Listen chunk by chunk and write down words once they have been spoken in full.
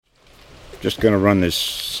Just going to run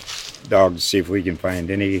this dog to see if we can find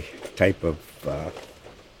any type of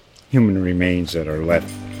human remains that are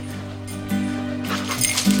left.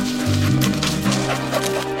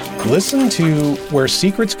 Listen to Where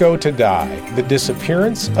Secrets Go to Die, The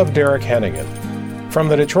Disappearance of Derek Hennigan. From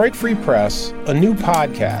the Detroit Free Press, a new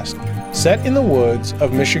podcast set in the woods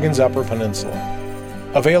of Michigan's Upper Peninsula.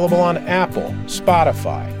 Available on Apple,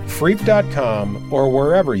 Spotify, Freep.com, or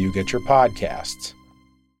wherever you get your podcasts.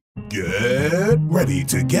 Get ready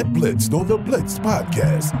to get blitzed on the Blitzed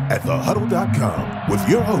podcast at thehuddle.com with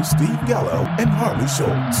your hosts Steve Gallo and Harley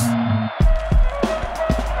Schultz.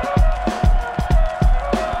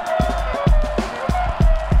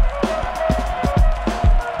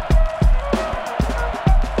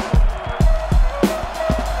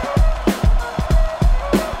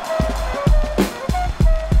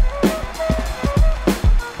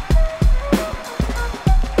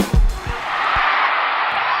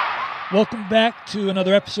 Welcome back to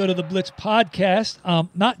another episode of the Blitz podcast.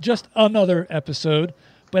 Not just another episode,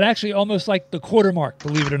 but actually almost like the quarter mark,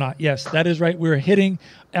 believe it or not. Yes, that is right. We're hitting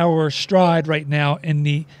our stride right now in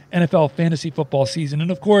the NFL fantasy football season.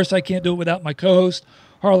 And of course, I can't do it without my co-host,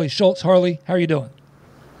 Harley Schultz. Harley, how are you doing?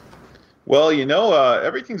 Well,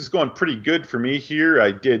 everything's going pretty good for me here.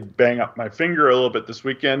 I did bang up my finger a little bit this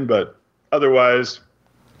weekend, but otherwise,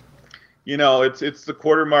 it's the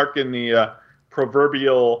quarter mark in the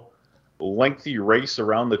proverbial lengthy race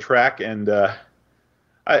around the track, and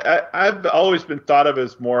I've always been thought of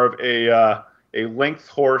as more of a length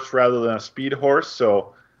horse rather than a speed horse.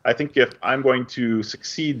 So I think if I'm going to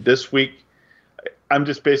succeed this week, I'm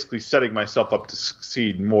just basically setting myself up to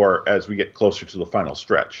succeed more as we get closer to the final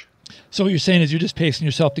stretch. So what you're saying is you're just pacing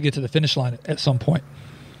yourself to get to the finish line at some point.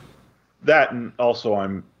 That, and also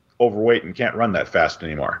I'm overweight and can't run that fast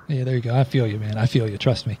anymore. Yeah, there you go. I feel you, man. I feel you.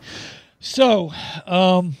 Trust me. So,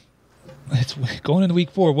 it's going into week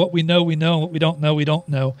 4. What we know, and what we don't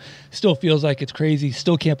know. Still feels like it's crazy.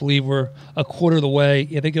 Still can't believe we're a quarter of the way.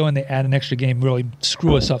 Yeah, they go and they add an extra game, really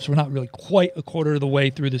screw us up. So we're not really quite a quarter of the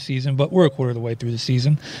way through the season, but we're a quarter of the way through the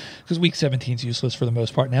season because week 17 is useless for the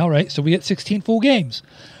most part now, right? So we get 16 full games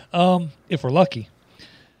if we're lucky.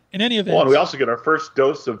 In any event. Well, and we also get our first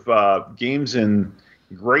dose of games in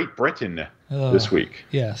Great Britain this week.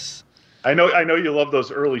 Yes. I know you love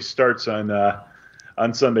those early starts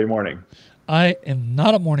on Sunday morning. I am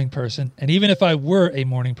not a morning person, and even if I were a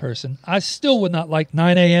morning person, I still would not like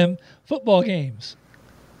 9 a.m. football games.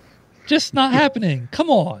 Just not happening. Come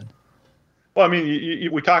on. Well, I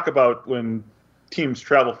mean, we talk about when teams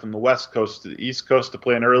travel from the West Coast to the East Coast to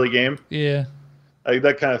play an early game. Yeah.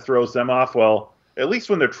 That kind of throws them off. Well, at least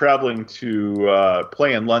when they're traveling to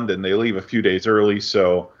play in London, they leave a few days early,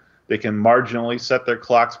 so they can marginally set their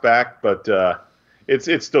clocks back, but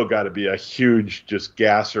it's still got to be a huge just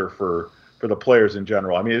gasser for the players in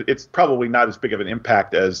general. I mean, it's probably not as big of an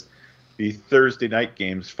impact as the Thursday night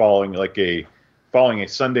games following a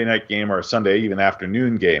Sunday night game or a Sunday even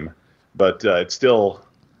afternoon game, but it's still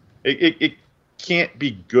it can't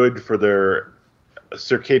be good for their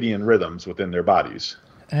circadian rhythms within their bodies.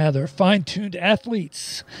 They're fine-tuned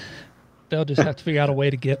athletes. They'll just have to figure out a way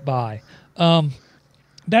to get by.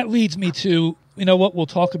 That leads me to, what we'll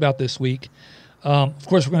talk about this week. Of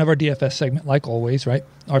course, we're going to have our DFS segment, like always, right?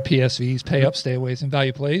 Our PSVs, pay up, stayaways, and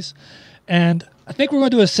value plays. And I think we're going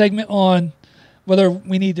to do a segment on whether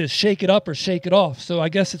we need to shake it up or shake it off. So I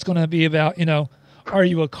guess it's going to be about, are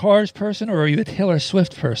you a Cars person or are you a Taylor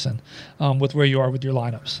Swift person with where you are with your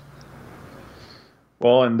lineups?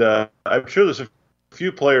 Well, and I'm sure there's a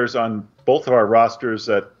few players on both of our rosters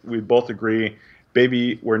that we both agree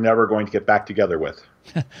maybe we're never going to get back together with.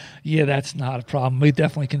 Yeah, that's not a problem. We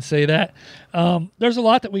definitely can say that. There's a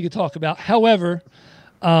lot that we could talk about. However,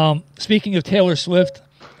 speaking of Taylor Swift,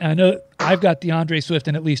 I know I've got DeAndre Swift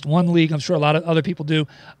in at least one league. I'm sure a lot of other people do.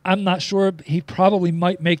 I'm not sure. He probably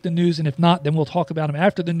might make the news, and if not, then we'll talk about him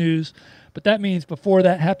after the news. But that means before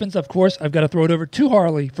that happens, of course, I've got to throw it over to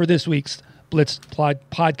Harley for this week's Blitz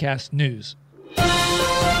podcast news.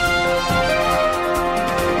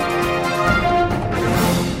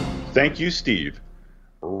 Thank you, Steve.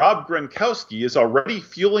 Rob Gronkowski is already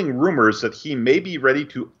fueling rumors that he may be ready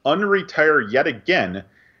to unretire yet again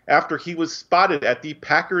after he was spotted at the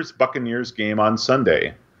Packers-Buccaneers game on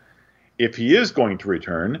Sunday. If he is going to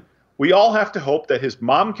return, we all have to hope that his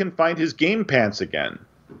mom can find his game pants again,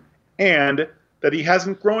 and that he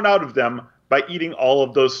hasn't grown out of them by eating all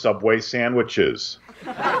of those Subway sandwiches.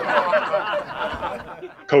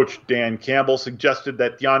 Coach Dan Campbell suggested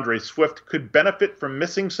that DeAndre Swift could benefit from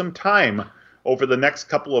missing some time over the next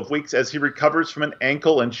couple of weeks as he recovers from an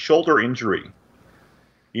ankle and shoulder injury.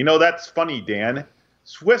 That's funny, Dan.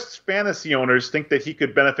 Swift's fantasy owners think that he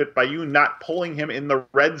could benefit by you not pulling him in the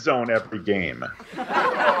red zone every game.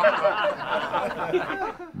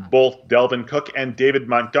 Both Delvin Cook and David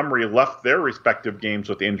Montgomery left their respective games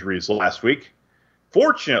with injuries last week.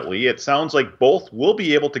 Fortunately, it sounds like both will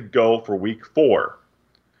be able to go for week 4.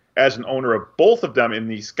 As an owner of both of them in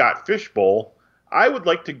the Scott Fish Bowl, I would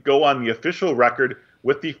like to go on the official record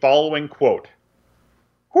with the following quote.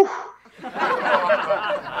 Whew.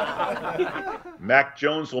 Mac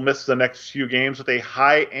Jones will miss the next few games with a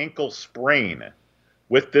high ankle sprain.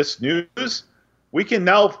 With this news, we can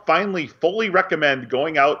now finally fully recommend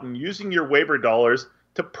going out and using your waiver dollars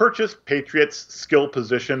to purchase Patriots skill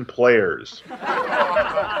position players.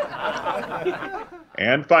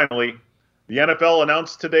 And finally, the NFL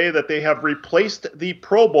announced today that they have replaced the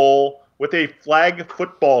Pro Bowl with a flag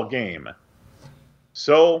football game.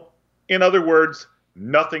 So, in other words,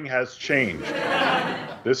 nothing has changed.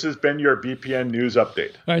 This has been your B.P.N. News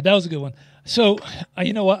Update. All right, that was a good one. So,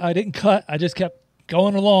 you know what? I didn't cut. I just kept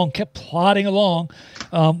going along, kept plodding along.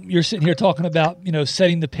 You're sitting here talking about,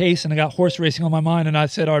 setting the pace, and I got horse racing on my mind, and I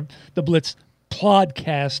said the Blitz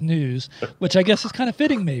podcast news, which I guess is kind of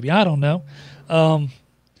fitting maybe. I don't know.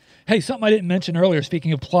 Hey, something I didn't mention earlier,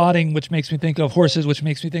 speaking of plodding, which makes me think of horses, which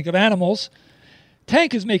makes me think of animals.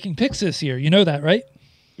 Tank is making picks this year. You know that, right?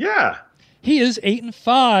 Yeah. He is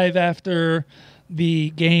 8-5 after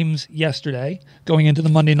the games yesterday, going into the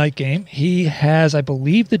Monday night game. He has, I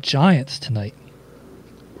believe, the Giants tonight.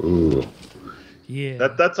 Ooh. Yeah.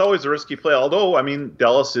 That's always a risky play. Although,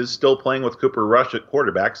 Dallas is still playing with Cooper Rush at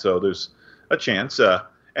quarterback, so there's a chance.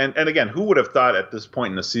 And again, who would have thought at this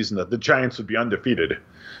point in the season that the Giants would be undefeated?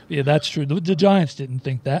 Yeah, that's true. The Giants didn't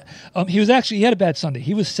think that. He had a bad Sunday.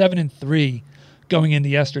 He was 7-3 going into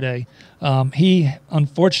yesterday. He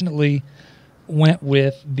unfortunately went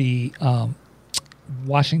with the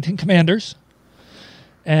Washington Commanders,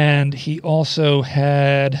 and he also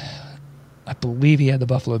had, I believe, the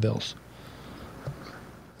Buffalo Bills.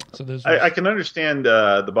 So those. I can understand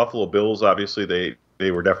the Buffalo Bills. Obviously,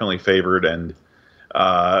 they were definitely favored, and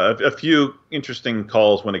a few interesting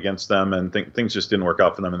calls went against them, and things just didn't work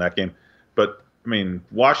out for them in that game. But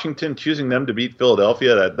Washington choosing them to beat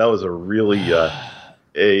Philadelphia, that was a really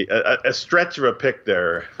a stretch of a pick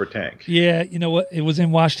there for Tank. Yeah, you know what? It was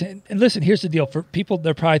in Washington. And listen, here's the deal. For people,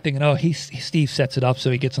 they're probably thinking, Steve sets it up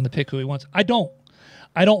so he gets on the pick who he wants. I don't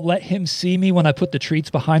let him see me when I put the treats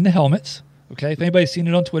behind the helmets. Okay, if anybody's seen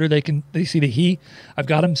it on Twitter, they see that I've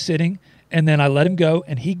got him sitting, and then I let him go,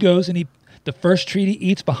 and he goes and the first treat he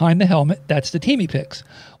eats behind the helmet, that's the team he picks.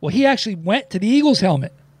 Well, he actually went to the Eagles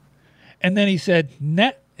helmet, and then he said,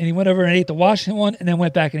 net, and he went over and ate the Washington one, and then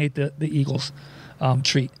went back and ate the Eagles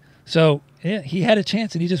treat. So, yeah, he had a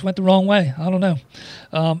chance, and he just went the wrong way. I don't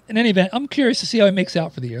know. In any event, I'm curious to see how he makes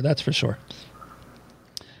out for the year. That's for sure.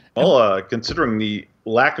 Well, considering the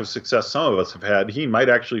lack of success some of us have had, he might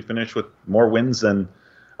actually finish with more wins than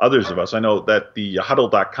others of us. I know that the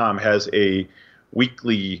Huddle.com has a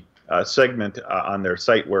weekly segment on their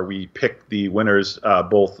site where we pick the winners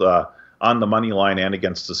both on the money line and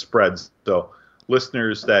against the spreads. So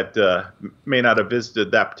listeners that may not have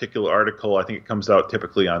visited that particular article, I think it comes out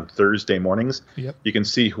typically on Thursday mornings. Yep. You can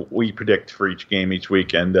see who we predict for each game each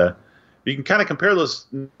week, and you can kind of compare those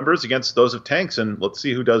numbers against those of Tank's, and let's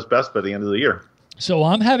see who does best by the end of the year. So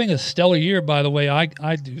I'm having a stellar year, by the way. I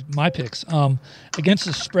do my picks against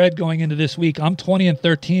the spread going into this week. I'm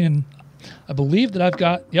 20-13, and I believe that I've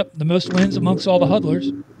got the most wins amongst all the huddlers.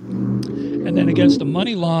 And then against the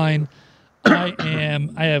money line,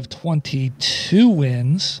 I have 22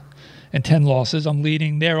 wins and 10 losses. I'm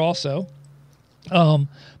leading there also.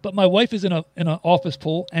 But my wife is in an office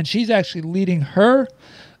pool, and she's actually leading her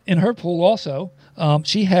in her pool also.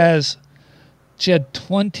 She had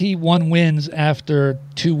 21 wins after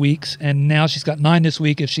 2 weeks, and now she's got 9 this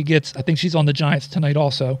week. If she gets, I think she's on the Giants tonight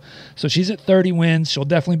also. So she's at 30 wins. She'll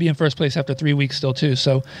definitely be in first place after 3 weeks still too.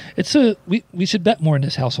 So we should bet more in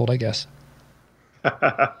this household, I guess.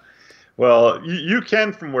 Well, you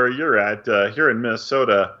can from where you're at. Here in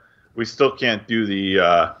Minnesota, we still can't do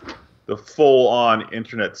the full-on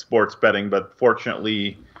internet sports betting, but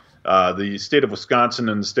fortunately, the state of Wisconsin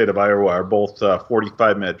and the state of Iowa are both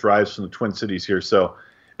 45-minute drives from the Twin Cities here. So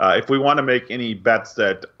if we want to make any bets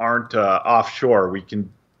that aren't offshore, we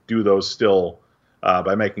can do those still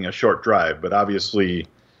by making a short drive. But obviously,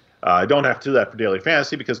 I don't have to do that for Daily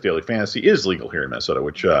Fantasy because Daily Fantasy is legal here in Minnesota,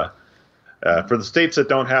 which for the states that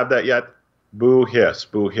don't have that yet, boo hiss.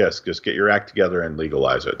 Just get your act together and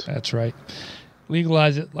legalize it. That's right.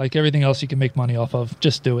 Legalize it like everything else you can make money off of.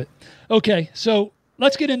 Just do it. Okay, so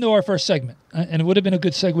let's get into our first segment. And it would have been a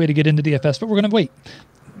good segue to get into DFS, but we're going to wait.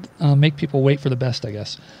 make people wait for the best, I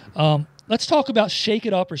guess. Let's talk about shake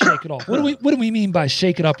it up or shake it off. What do we mean by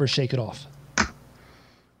shake it up or shake it off?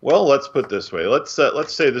 Well, let's put it this way. Let's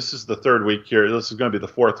say this is the third week here. This is going to be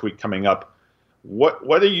the fourth week coming up.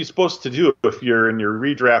 What are you supposed to do if you're in your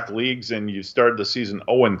redraft leagues and you started the season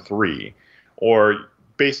 0-3, or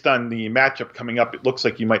based on the matchup coming up, it looks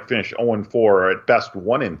like you might finish 0-4 or at best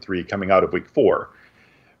 1-3 coming out of week 4.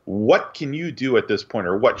 What can you do at this point,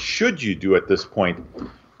 or what should you do at this point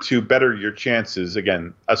to better your chances?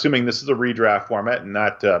 Again, assuming this is a redraft format and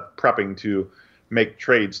not prepping to make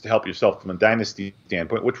trades to help yourself from a dynasty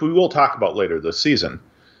standpoint, which we will talk about later this season.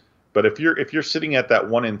 But if you're sitting at that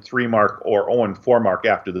 1-3 mark or 0-4 mark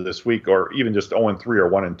after this week, or even just 0-3 or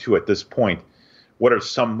 1-2 at this point, what are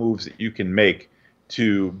some moves that you can make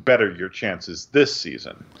to better your chances this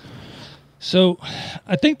season? So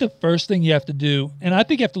I think the first thing you have to do, and I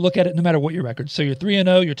think you have to look at it no matter what your record. So you're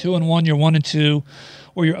 3-0, you're 2-1, you're 1-2,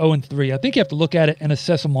 or you're 0-3. I think you have to look at it and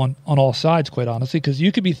assess them on all sides, quite honestly, because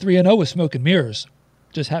you could be 3-0 with smoke and mirrors,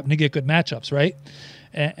 just happen to get good matchups, right?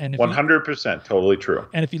 And 100% totally true.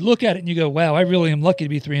 And if you look at it and you go, wow, I really am lucky to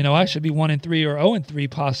be 3-0. I should be 1-3 or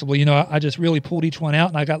 0-3 possibly. I just really pulled each one out,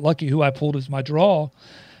 and I got lucky who I pulled as my draw.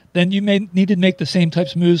 Then you may need to make the same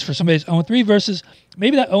types of moves for somebody that's 0-3 versus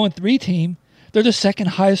maybe that 0-3 team, they're the second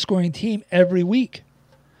highest scoring team every week,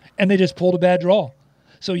 and they just pulled a bad draw.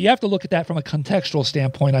 So you have to look at that from a contextual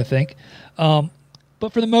standpoint, I think.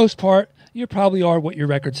 But for the most part, you probably are what your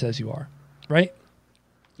record says you are, right?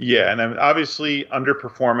 Yeah, and I'm obviously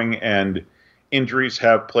underperforming, and injuries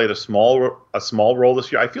have played a small role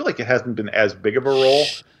this year. I feel like it hasn't been as big of a role.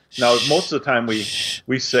 Now, most of the time we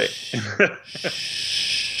say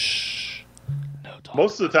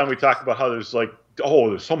most of the time we talk about how there's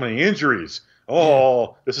there's so many injuries.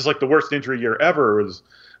 This is like the worst injury year ever.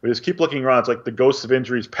 We just keep looking around. It's like the ghosts of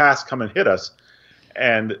injuries past come and hit us.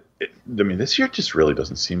 And this year just really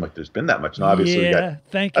doesn't seem like there's been that much. And obviously, we got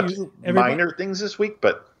thank you. Minor things this week,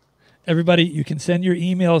 but everybody, you can send your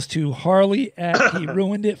emails to Harley at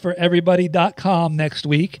heruineditforeverybody.com next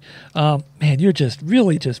week. Man, you're just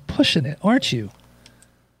really just pushing it, aren't you?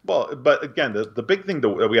 Well, but again, the big thing that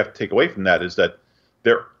we have to take away from that is that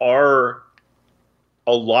there are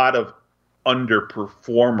a lot of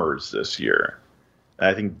underperformers this year. And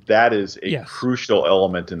I think that is a crucial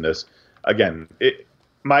element in this. Again,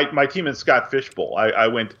 my team in Scott Fishbowl,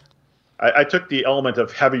 I took the element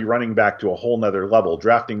of heavy running back to a whole nother level,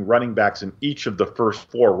 drafting running backs in each of the first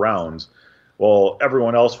 4 rounds, while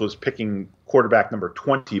everyone else was picking quarterback number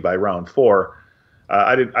 20 by round 4.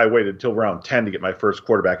 I waited until round 10 to get my first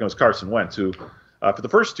quarterback, and it was Carson Wentz, who for the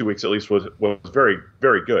first 2 weeks at least was very,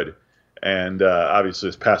 very good. And obviously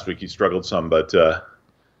this past week he struggled some, but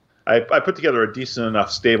I put together a decent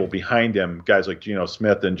enough stable behind him, guys like Geno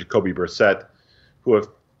Smith and Jacoby Brissett, who have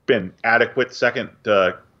been adequate second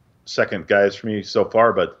guys for me so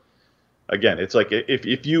far. But again, it's like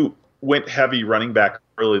if you went heavy running back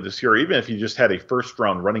early this year, even if you just had a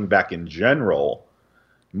first-round running back in general,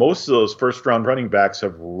 most of those first-round running backs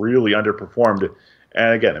have really underperformed.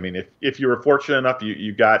 And again, if you were fortunate enough,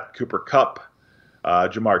 you got Cooper Kupp,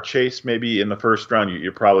 Jamar Chase maybe in the first round,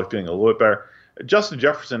 you're probably feeling a little bit better. Justin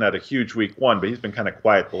Jefferson had a huge week 1, but he's been kind of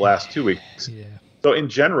quiet the last 2 weeks. Yeah. So in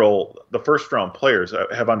general, the first-round players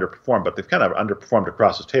have underperformed, but they've kind of underperformed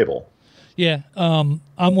across the table. Yeah, I'm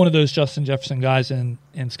one of those Justin Jefferson guys in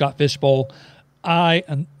Scott Fishbowl. I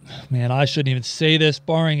shouldn't even say this.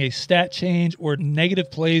 Barring a stat change or negative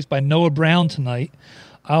plays by Noah Brown tonight,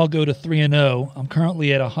 I'll go to 3-0. I'm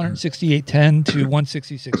currently at 168.10 to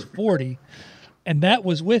 166.40. And that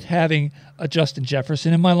was with having a Justin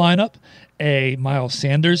Jefferson in my lineup, a Miles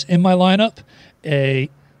Sanders in my lineup, a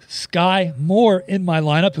Sky Moore in my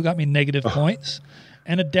lineup who got me negative points,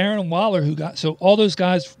 and a Darren Waller so all those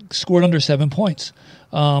guys scored under 7 points.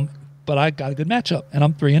 But I got a good matchup, and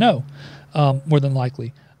I'm 3-0, more than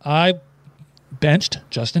likely. I benched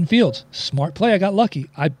Justin Fields. Smart play. I got lucky.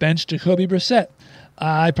 I benched Jacoby Brissett.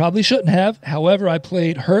 I probably shouldn't have. However, I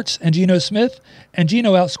played Hurts and Geno Smith, and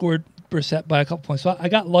Geno outscored Brissett by a couple points. So I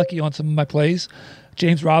got lucky on some of my plays.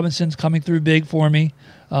 James Robinson's coming through big for me.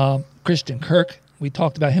 Christian Kirk, we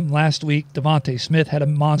talked about him last week. Devontae Smith had a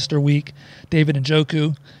monster week. David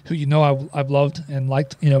Njoku, who I've loved and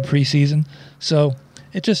liked, preseason. So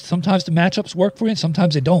it just sometimes the matchups work for you and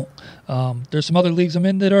sometimes they don't. There's some other leagues I'm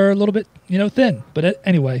in that are a little bit, thin. But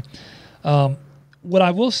anyway, what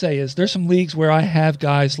I will say is there's some leagues where I have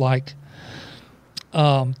guys like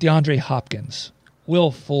DeAndre Hopkins,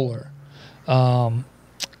 Will Fuller.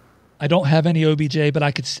 I don't have any OBJ, but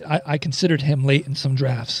I considered him late in some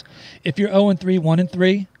drafts. If you're 0-3,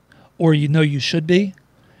 1-3, or you should be,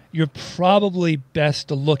 you're probably best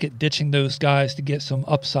to look at ditching those guys to get some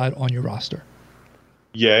upside on your roster.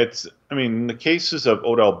 Yeah, in the cases of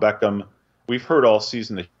Odell Beckham, we've heard all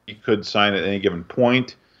season that he could sign at any given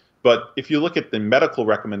point. But if you look at the medical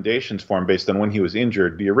recommendations for him based on when he was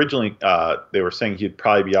injured, originally they were saying he'd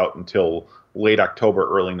probably be out until late October,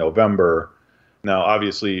 early November. Now,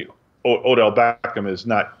 obviously, Odell Beckham is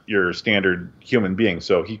not your standard human being,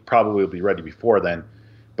 so he probably will be ready before then.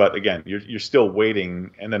 But again, you're still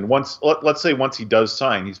waiting. And then let's say once he does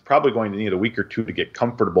sign, he's probably going to need a week or two to get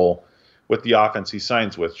comfortable with the offense he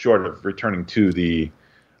signs with, short of returning to the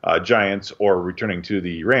Giants or returning to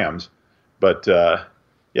the Rams. But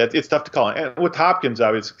yeah, it's tough to call. And with Hopkins,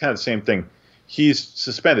 obviously, it's kind of the same thing. He's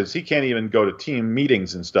suspended, so he can't even go to team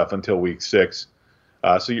meetings and stuff until week 6.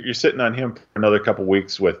 So you're sitting on him for another couple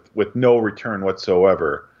weeks with no return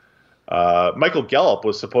whatsoever. Michael Gallup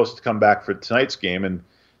was supposed to come back for tonight's game, and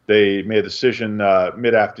they made a decision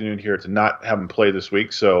mid-afternoon here to not have him play this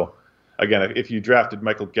week. So, again, if you drafted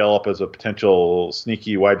Michael Gallup as a potential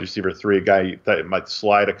sneaky wide receiver 3, a guy that might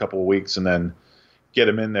slide a couple of weeks and then get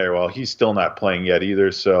him in there, well, he's still not playing yet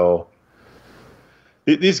either. So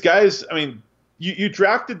these guys, you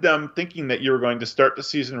drafted them thinking that you were going to start the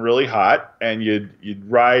season really hot and you'd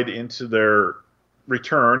ride into their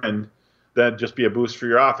return and then just be a boost for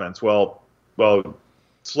your offense. Well,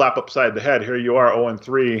 slap upside the head. Here you are,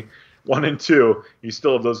 0-3, 1-2. You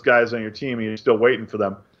still have those guys on your team and you're still waiting for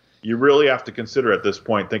them. You really have to consider at this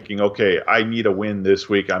point thinking, okay, I need a win this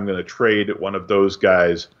week. I'm going to trade one of those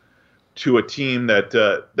guys to a team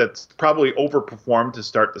that's probably overperformed to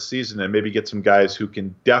start the season and maybe get some guys who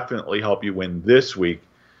can definitely help you win this week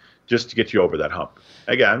just to get you over that hump.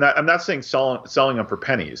 Again, I'm not saying selling them for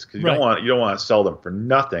pennies, because you don't want to sell them for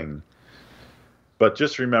nothing. But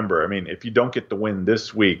just remember, if you don't get the win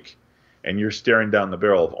this week and you're staring down the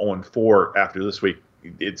barrel of 0-4 after this week,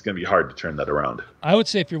 it's going to be hard to turn that around. I would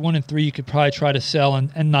say if you're 1-3, you could probably try to sell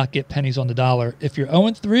and not get pennies on the dollar. If you're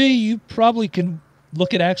 0-3, you probably can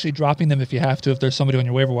look at actually dropping them if you have to, if there's somebody on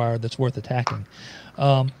your waiver wire that's worth attacking.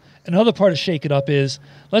 Another part of Shake It Up is,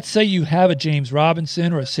 let's say you have a James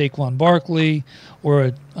Robinson or a Saquon Barkley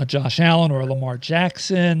or a Josh Allen or a Lamar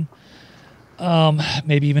Jackson,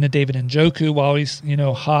 maybe even a David Njoku while he's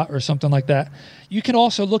hot or something like that. You can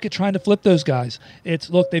also look at trying to flip those guys.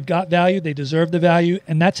 They've got value, they deserve the value,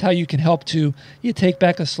 and that's how you can help you take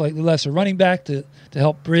back a slightly lesser running back to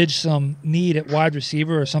help bridge some need at wide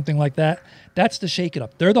receiver or something like that. That's the Shake It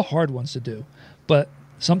Up. They're the hard ones to do, but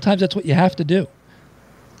sometimes that's what you have to do.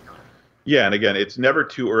 Yeah, and again, it's never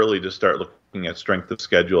too early to start looking at strength of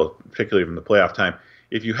schedule, particularly from the playoff time.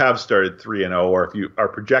 If you have started 3-0, or if you are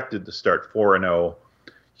projected to start 4-0,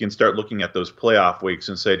 you can start looking at those playoff weeks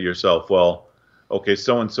and say to yourself, well, okay,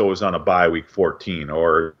 so-and-so is on a bye week 14,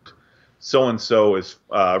 or so-and-so is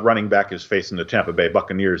running back is facing the Tampa Bay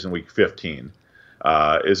Buccaneers in week 15.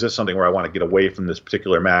 Is this something where I want to get away from this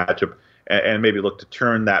particular matchup and maybe look to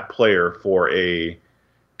turn that player for a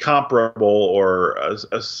comparable or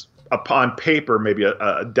upon paper maybe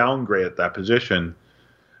a downgrade at that position,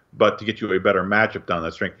 but to get you a better matchup down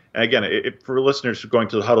that string. And again, for listeners going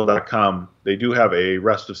to the Huddle.com, they do have a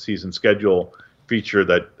rest of season schedule feature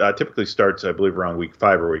that typically starts, I believe, around week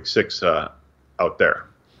 5 or week 6 out there.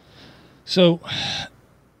 So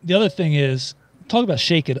the other thing is, talk about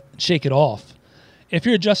shake it off. If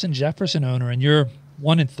you're a Justin Jefferson owner and you're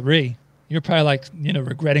 1-3, you're probably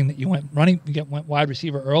regretting that you went wide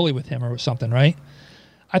receiver early with him or something, right?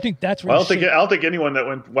 I think that's where I don't think anyone that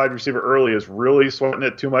went wide receiver early is really sweating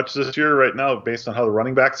it too much this year right now based on how the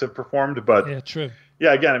running backs have performed. But yeah, true.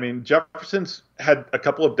 Yeah, again, Jefferson's had a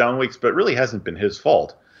couple of down weeks, but it really hasn't been his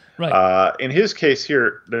fault. Right. In his case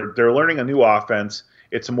here, they're learning a new offense.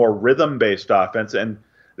 It's a more rhythm-based offense, and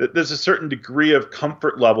there's a certain degree of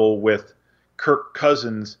comfort level with Kirk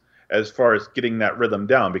Cousins as far as getting that rhythm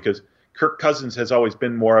down, because Kirk Cousins has always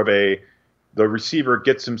been more of the receiver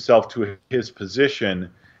gets himself to his position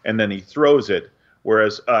and then he throws it,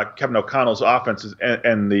 whereas Kevin O'Connell's offense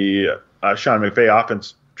and the Sean McVay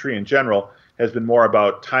offense tree in general has been more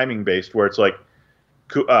about timing-based, where it's like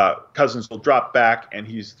Cousins will drop back and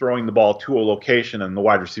he's throwing the ball to a location and the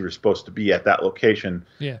wide receiver is supposed to be at that location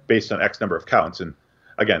based on X number of counts. And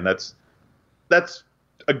again, that's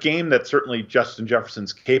a game that certainly Justin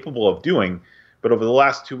Jefferson's capable of doing, but over the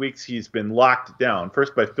last 2 weeks he's been locked down,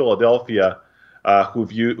 first by Philadelphia, who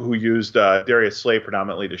used Darius Slay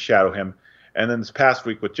predominantly to shadow him, and then this past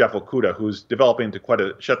week with Jeff Okudah, who's developing into quite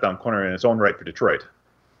a shutdown corner in his own right for Detroit.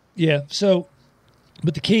 Yeah, so,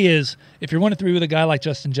 but the key is, if you're 1-3 with a guy like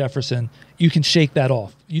Justin Jefferson, you can shake that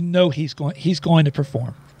off. You know he's going to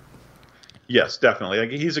perform. Yes,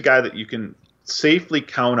 definitely. He's a guy that you can safely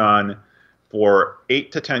count on for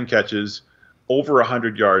 8 to 10 catches, over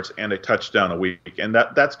 100 yards, and a touchdown a week. And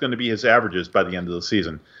that's going to be his averages by the end of the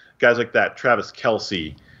season. Guys like that, Travis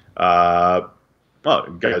Kelce,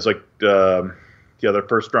 guys like the other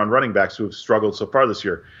first-round running backs who have struggled so far this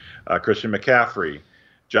year, Christian McCaffrey,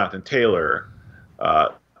 Jonathan Taylor.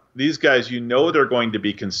 These guys, they're going to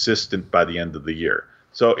be consistent by the end of the year.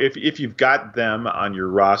 So if you've got them on your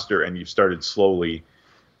roster and you've started slowly,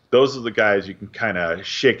 those are the guys you can kind of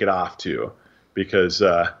shake it off to, because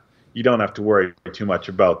you don't have to worry too much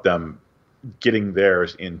about them getting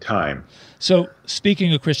theirs in time. So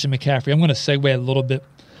speaking of Christian McCaffrey, I'm going to segue a little bit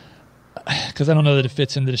because I don't know that it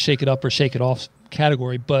fits into the shake it up or shake it off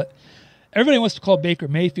category, but everybody wants to call Baker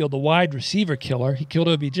Mayfield the wide receiver killer. He killed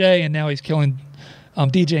OBJ, and now he's killing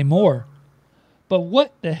DJ Moore. But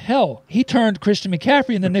what the hell? He turned Christian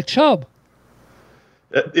McCaffrey into Nick Chubb.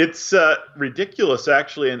 It's ridiculous,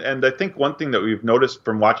 actually. And I think one thing that we've noticed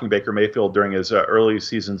from watching Baker Mayfield during his early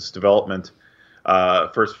season's development,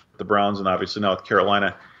 first with the Browns and obviously now with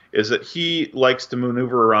Carolina, is that he likes to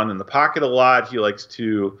maneuver around in the pocket a lot. He likes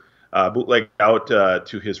to bootleg out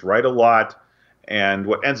to his right a lot. And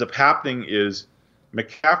what ends up happening is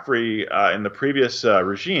McCaffrey in the previous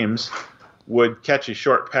regimes would catch a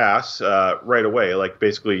short pass right away. Like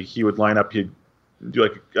basically he would line up, he'd do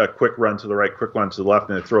like a quick run to the right, quick run to the left,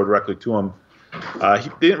 and then throw it directly to him. He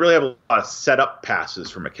didn't really have a lot of set-up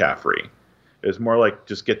passes for McCaffrey. It was more like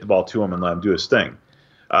just get the ball to him and let him do his thing.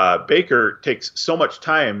 Baker takes so much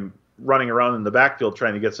time running around in the backfield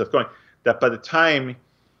trying to get stuff going that by the time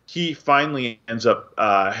he finally ends up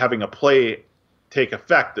having a play take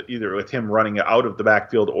effect, either with him running out of the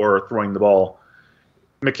backfield or throwing the ball,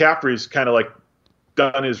 McCaffrey's kind of like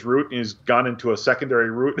done his route and he's gone into a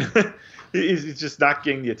secondary route. He's just not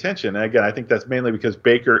getting the attention. And again, I think that's mainly because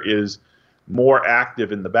Baker is more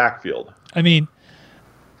active in the backfield. I mean,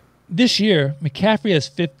 this year, McCaffrey has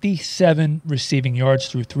 57 receiving yards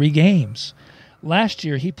through 3 games. Last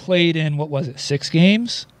year, he played in, 6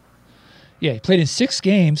 games? Yeah, he played in 6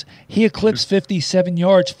 games. He eclipsed 57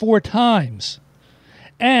 yards 4 times.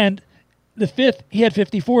 And the 5th, he had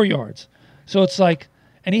 54 yards. So it's like,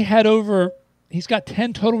 and he's got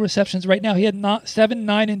 10 total receptions right now. He had 7,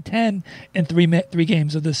 9, and 10 in 3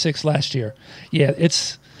 games of the 6 last year. Yeah,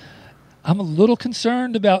 I'm a little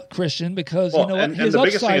concerned about Christian because his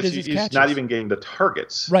upside is his catches. He's not even getting the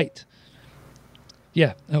targets. Right.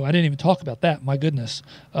 Yeah. No, I didn't even talk about that. My goodness.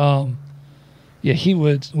 He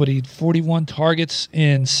had 41 targets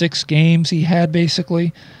in 6 games he had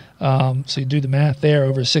basically. So you do the math there,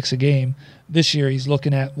 over 6 a game. This year he's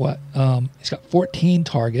looking at he's got 14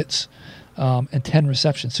 targets and 10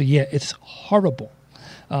 receptions. So yeah, it's horrible.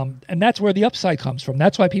 And that's where the upside comes from.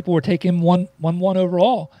 That's why people were taking 1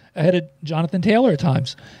 overall ahead of Jonathan Taylor at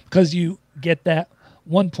times, because you get that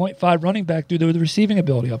 1.5 running back due to the receiving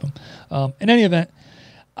ability of him. In any event,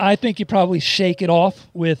 I think you probably shake it off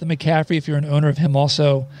with McCaffrey if you're an owner of him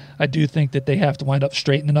also. I do think that they have to wind up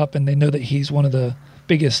straightening up, and they know that he's one of the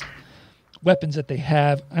biggest weapons that they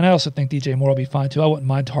have. And I also think DJ Moore will be fine too. I wouldn't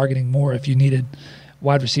mind targeting Moore if you needed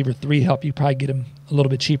wide receiver 3 help. You probably get him a little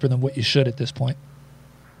bit cheaper than what you should at this point.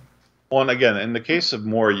 Well, and again, in the case of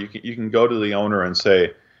Moore, you can go to the owner and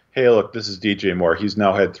say, hey, look, this is DJ Moore. He's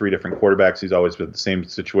now had 3 different quarterbacks. He's always been in the same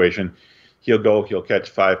situation. He'll catch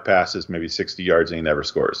 5 passes, maybe 60 yards, and he never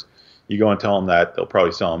scores. You go and tell him that, they'll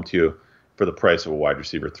probably sell him to you for the price of a wide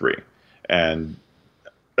receiver 3. And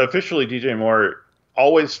officially, DJ Moore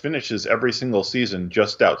always finishes every single season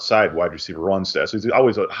just outside wide receiver 1 stats. So he's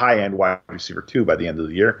always a high-end wide receiver 2 by the end of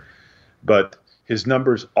the year. But his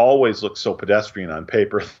numbers always look so pedestrian on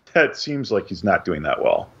paper that it seems like he's not doing that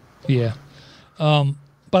well. Yeah.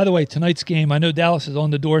 By the way, tonight's game, I know Dallas is on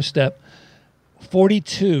the doorstep.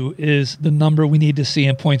 42 is the number we need to see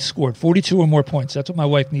in points scored. 42 or more points. That's what my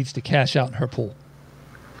wife needs to cash out in her pool.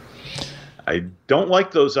 I don't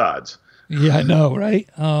like those odds. Yeah, I know, right?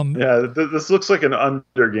 This looks like an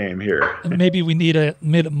under game here. Maybe we need a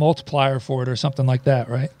multiplier for it or something like that,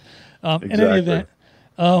 right? Exactly. In any event,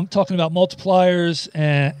 talking about multipliers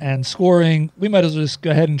and scoring, we might as well just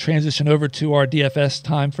go ahead and transition over to our DFS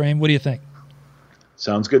time frame. What do you think?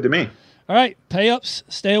 Sounds good to me. All right, pay-ups,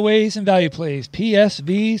 stayaways, and value plays.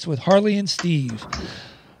 PSVs with Harley and Steve.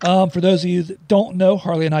 For those of you that don't know,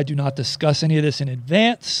 Harley and I do not discuss any of this in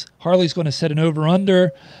advance. Harley's going to set an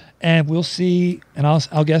over-under, and we'll see, and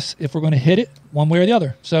I'll guess if we're going to hit it one way or the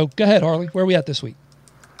other. So go ahead, Harley. Where are we at this week?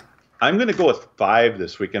 I'm going to go with 5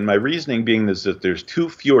 this week, and my reasoning being is that there's 2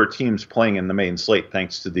 fewer teams playing in the main slate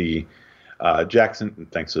thanks to the Jacksonville,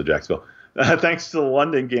 thanks to the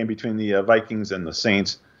London game between the Vikings and the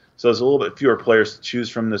Saints. So there's a little bit fewer players to choose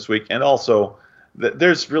from this week. And also,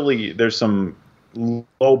 there's some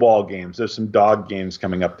low ball games. There's some dog games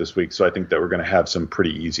coming up this week. So I think that we're going to have some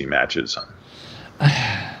pretty easy matches.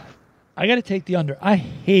 I got to take the under. I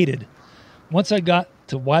hated, once I got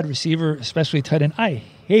to wide receiver, especially tight end, I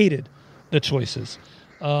hated the choices.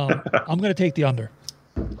 I'm going to take the under.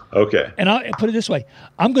 Okay. And I'll put it this way.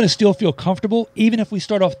 I'm going to still feel comfortable even if we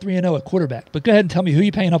start off 3-0 at quarterback. But go ahead and tell me who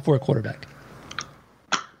you paying up for at quarterback.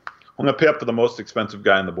 I'm going to pay up for the most expensive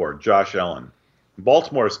guy on the board, Josh Allen.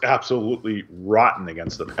 Baltimore is absolutely rotten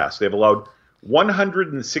against the pass. They've allowed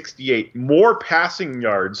 168 more passing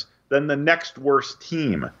yards than the next worst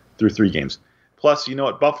team through 3 games. Plus, you know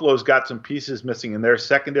what? Buffalo's got some pieces missing in their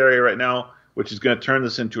secondary right now, which is going to turn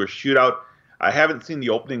this into a shootout. I haven't seen the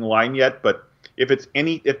opening line yet, but if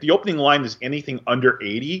the opening line is anything under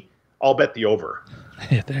 80, I'll bet the over.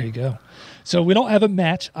 Yeah, there you go. So we don't have a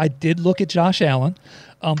match. I did look at Josh Allen,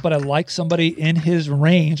 but I like somebody in his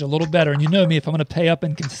range a little better. And you know me, if I'm going to pay up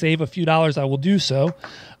and can save a few dollars, I will do so.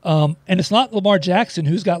 And it's not Lamar Jackson,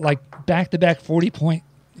 who's got like back-to-back 40-point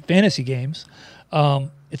fantasy games.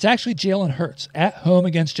 It's actually Jalen Hurts at home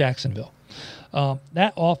against Jacksonville.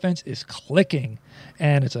 That offense is clicking,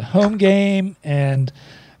 and it's a home game, and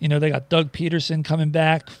they got Doug Peterson coming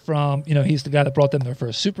back from, he's the guy that brought them their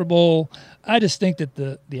first Super Bowl. I just think that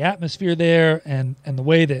the atmosphere there and the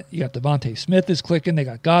way that you got Devontae Smith is clicking, they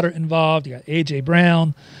got Goddard involved, you got A.J.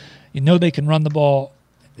 Brown, they can run the ball,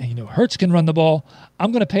 Hurts can run the ball.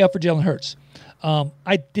 I'm going to pay up for Jalen Hurts.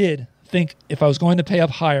 I did think if I was going to pay up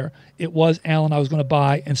higher, it was Allen I was going to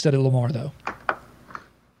buy instead of Lamar, though.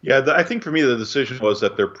 Yeah, I think for me the decision was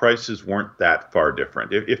that their prices weren't that far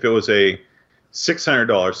different. If it was a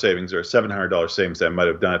 $600 savings or a $700 savings, I might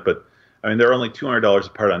have done it. But, they're only $200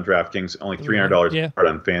 apart on DraftKings, only $300 apart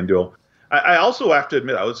on FanDuel. I also have to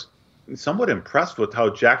admit I was somewhat impressed with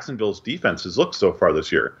how Jacksonville's defense has looked so far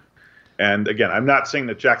this year. And, again, I'm not saying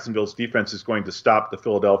that Jacksonville's defense is going to stop the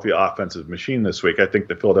Philadelphia offensive machine this week. I think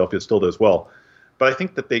that Philadelphia still does well. But I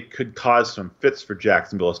think that they could cause some fits for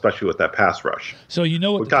Jacksonville, especially with that pass rush. So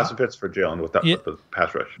would cause some fits for Jalen with the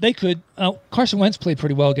pass rush. They could. Carson Wentz played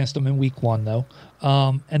pretty well against them in Week 1, though,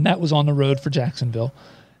 and that was on the road for Jacksonville.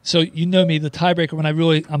 So you know me, the tiebreaker when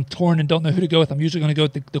I'm torn and don't know who to go with, I'm usually going to go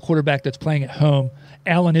with the quarterback that's playing at home.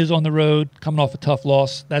 Allen is on the road, coming off a tough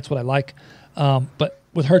loss. That's what I like. But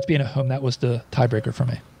with Hurts being at home, that was the tiebreaker for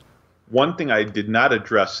me. One thing I did not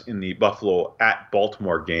address in the Buffalo at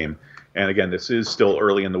Baltimore game. And again, this is still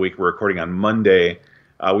early in the week. We're recording on Monday.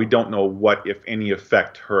 We don't know what, if any,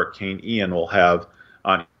 effect Hurricane Ian will have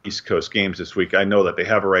on East Coast games this week. I know that they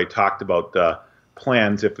have already talked about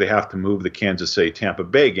plans if they have to move the Kansas City-Tampa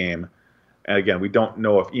Bay game. And again, we don't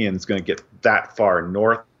know if Ian's going to get that far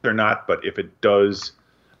north or not, but if it does,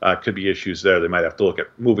 could be issues there. They might have to look at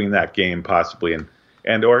moving that game possibly.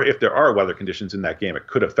 And or if there are weather conditions in that game, it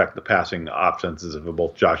could affect the passing offenses of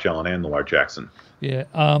both Josh Allen and Lamar Jackson. Yeah,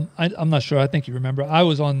 I'm not sure. I think you remember. I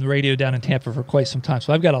was on the radio down in Tampa for quite some time,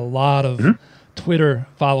 so I've got a lot of Twitter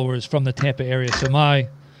followers from the Tampa area. So my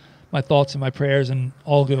thoughts and my prayers and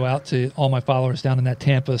all go out to all my followers down in that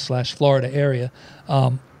Tampa/Florida area.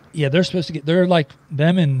 Yeah, they're supposed to get. They're like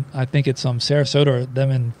them in. I think it's Sarasota or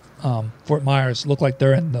them in Fort Myers. Look like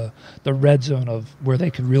they're in the red zone of where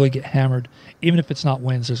they could really get hammered. Even if it's not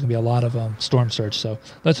winds, there's going to be a lot of storm surge. So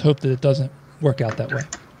let's hope that it doesn't work out that way.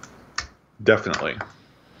 Definitely.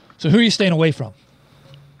 So who are you staying away from?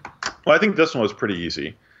 Well, I think this one was pretty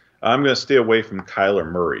easy. I'm going to stay away from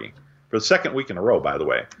Kyler Murray for the second week in a row, by the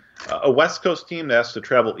way. A West Coast team that has to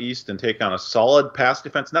travel east and take on a solid pass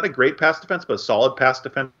defense, not a great pass defense, but a solid pass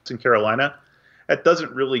defense in Carolina. That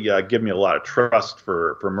doesn't really give me a lot of trust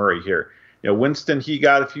for Murray here. Winston, he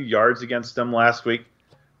got a few yards against them last week,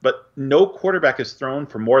 but no quarterback has thrown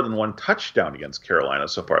for more than 1 touchdown against Carolina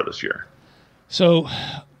so far this year. So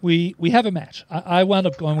we have a match. I wound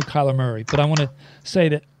up going with Kyler Murray, but I want to say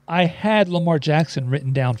that I had Lamar Jackson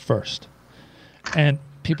written down first. And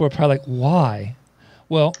people are probably like, why?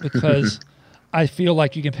 Well, because I feel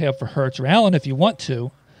like you can pay up for Hurts or Allen if you want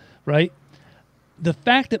to, right? The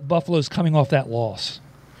fact that Buffalo's coming off that loss,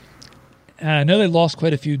 and I know they lost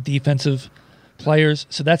quite a few defensive players,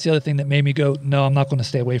 so that's the other thing that made me go, no, I'm not going to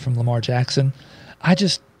stay away from Lamar Jackson.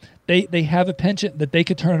 They have a penchant that they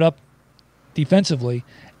could turn it up defensively,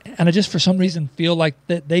 and I just for some reason feel like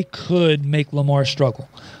that they could make Lamar struggle.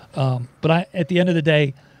 But at the end of the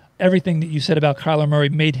day, everything that you said about Kyler Murray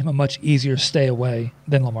made him a much easier stay away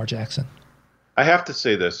than Lamar Jackson. I have to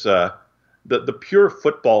say this. The pure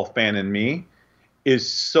football fan in me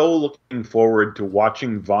is so looking forward to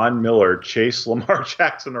watching Von Miller chase Lamar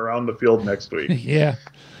Jackson around the field next week. Yeah.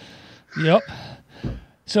 Yep.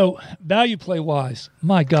 So value play wise,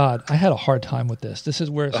 my God, I had a hard time with this. This is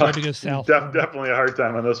where it started to go south. Definitely a hard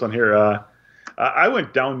time on this one here. I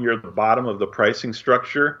went down near the bottom of the pricing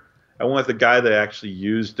structure. I went with the guy that actually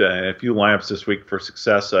used a few lineups this week for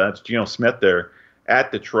success. That's Geno Smith there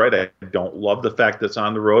at Detroit. I don't love the fact that it's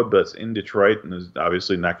on the road, but it's in Detroit and is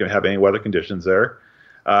obviously not going to have any weather conditions there.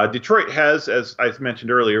 Detroit has, as I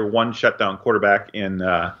mentioned earlier, one shutdown quarterback in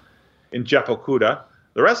Jeff Okudah.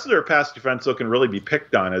 The rest of their pass defense can really be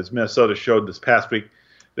picked on, as Minnesota showed this past week,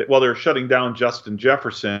 that while they're shutting down Justin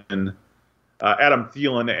Jefferson, Adam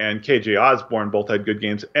Thielen and KJ Osborne both had good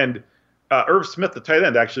games. And Irv Smith, the tight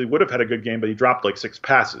end, actually would have had a good game, but he dropped like 6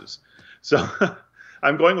 passes. So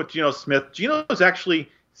I'm going with Geno Smith. Geno is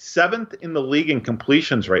actually 7th in the league in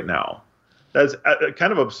completions right now. That's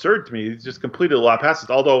kind of absurd to me. He's just completed a lot of passes,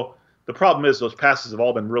 although the problem is those passes have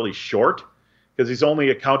all been really short because he's only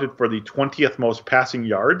accounted for the 20th most passing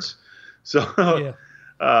yards. So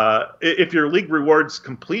if your league rewards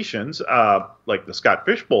completions, like the Scott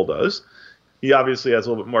Fishbowl does, he obviously has a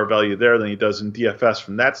little bit more value there than he does in DFS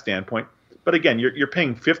from that standpoint. But again, you're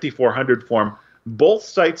paying $5,400 for him. Both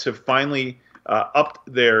sites have finally upped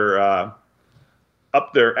their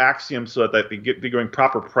axiom so that they're giving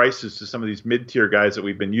proper prices to some of these mid-tier guys that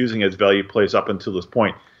we've been using as value plays up until this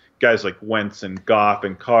point. Guys like Wentz and Goff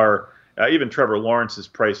and Carr. Even Trevor Lawrence's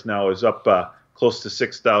price now is up close to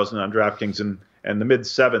 $6,000 on DraftKings and the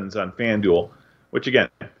mid-7s on FanDuel, which, again,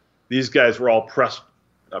 these guys were all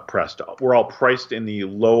we're all priced in the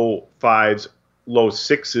low 5s, low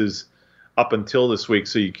 6s up until this week,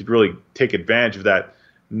 so you could really take advantage of that.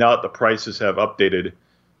 Now that the prices have updated,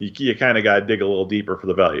 you kind of got to dig a little deeper for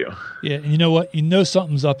the value. Yeah, and you know what? You know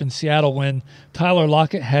something's up in Seattle when Tyler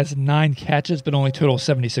Lockett has 9 catches but only total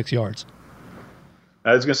 76 yards.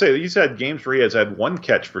 I was going to say, he's had games where he has had 1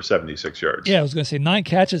 catch for 76 yards. Yeah, I was going to say 9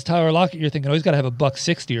 catches, Tyler Lockett, you're thinking, oh, he's got to have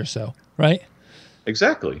 $160 or so, right?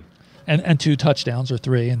 Exactly. And 2 touchdowns or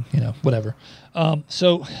 3 and, whatever.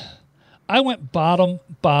 So I went bottom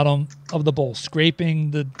of the bowl, scraping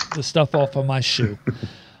the stuff off of my shoe.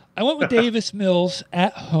 I went with Davis Mills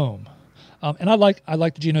at home. And I like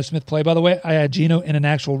the Geno Smith play, by the way. I had Geno in an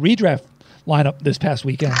actual redraft lineup this past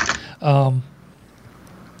weekend.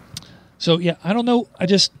 So, yeah, I don't know.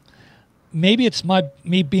 Maybe it's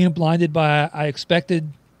me being blinded by I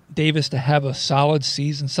expected Davis to have a solid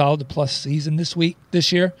to plus season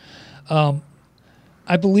this year.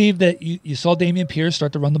 I believe that you saw Dameon Pierce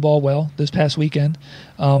start to run the ball well this past weekend.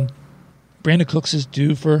 Brandon Cooks is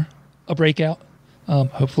due for a breakout,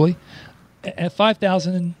 hopefully. At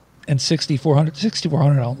 5,000 and 6,400,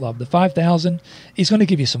 I don't love. The 5,000, he's going to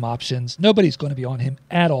give you some options. Nobody's going to be on him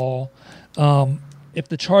at all. If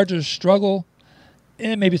the Chargers struggle,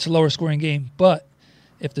 maybe it's a lower scoring game, but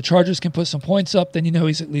if the Chargers can put some points up, then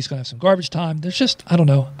he's at least going to have some garbage time. There's just, I don't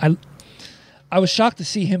know. I was shocked to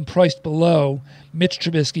see him priced below Mitch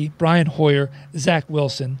Trubisky, Brian Hoyer, Zach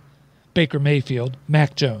Wilson, Baker Mayfield,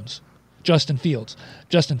 Mac Jones, Justin Fields.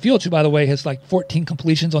 Justin Fields, who, by the way, has like 14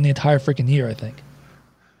 completions on the entire freaking year, I think.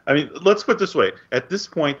 I mean, let's put it this way. At this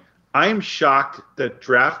point, I'm shocked that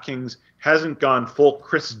DraftKings hasn't gone full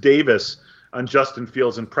Chris Davis on Justin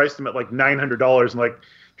Fields and priced him at like $900 and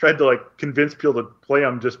tried to convince people to play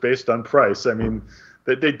him just based on price. I mean,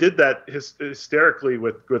 they did that hysterically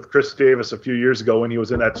with Chris Davis a few years ago when he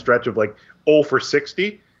was in that stretch of 0 for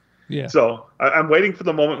 60. Yeah. So I'm waiting for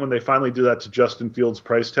the moment when they finally do that to Justin Fields'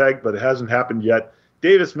 price tag, but it hasn't happened yet.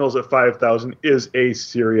 Davis Mills at 5,000 is a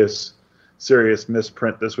serious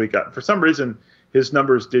misprint this week. For some reason, his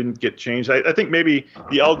numbers didn't get changed. I think maybe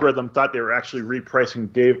the algorithm thought they were actually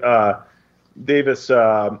repricing Davis.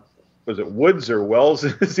 Was it Woods or Wells?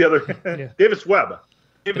 Is the other yeah. Davis Webb.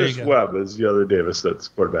 Davis Webb is the other Davis that's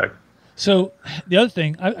quarterback. So the other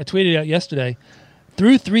thing I tweeted out yesterday,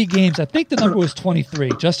 through 3 games, I think the number was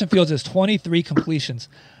 23. Justin Fields has 23 completions.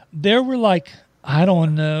 There were I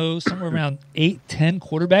don't know, somewhere around 8-10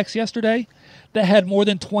 quarterbacks yesterday that had more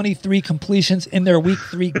than 23 completions in their Week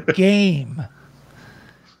 3 game.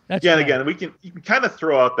 That's and again, you can kind of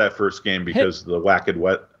throw out that first game because of the wicked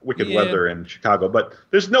weather in Chicago, but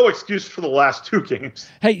there's no excuse for the last 2 games.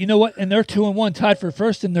 Hey, you know what? And they're 2-1, tied for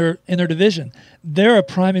first in their division. They're a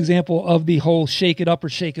prime example of the whole shake it up or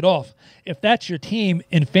shake it off. If that's your team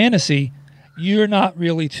in fantasy, you're not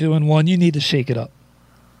really 2-1. You need to shake it up.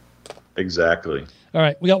 Exactly. All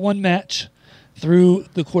right, we got one match through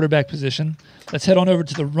the quarterback position. Let's head on over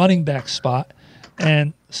to the running back spot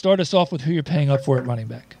and start us off with who you're paying up for at running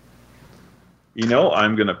back.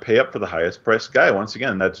 I'm going to pay up for the highest priced guy. Once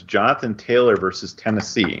again, that's Jonathan Taylor versus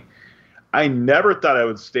Tennessee. I never thought I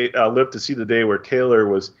would live to see the day where Taylor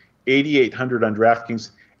was 8,800 on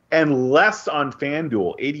DraftKings and less on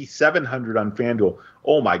FanDuel, 8,700 on FanDuel.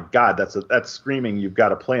 Oh my God, that's screaming. You've got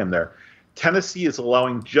to play him there. Tennessee is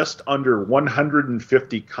allowing just under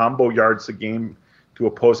 150 combo yards a game to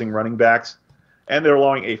opposing running backs, and they're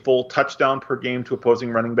allowing a full touchdown per game to opposing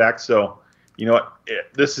running backs. So, you know what?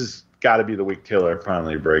 This has got to be the week Taylor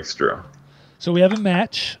finally breaks through. So we have a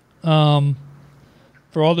match.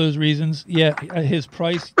 For all those reasons, yeah, his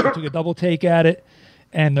price took a double take at it,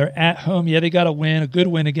 and they're at home. Yeah, they got a win, a good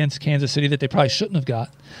win against Kansas City that they probably shouldn't have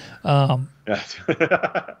got.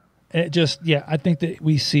 It just, yeah, I think that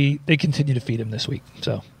they continue to feed him this week.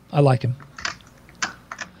 So I like him.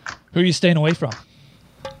 Who are you staying away from?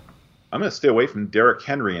 I'm going to stay away from Derrick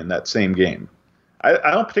Henry in that same game.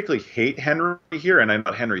 I don't particularly hate Henry here, and I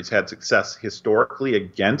know Henry's had success historically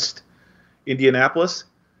against Indianapolis,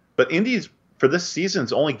 but Indy's for this season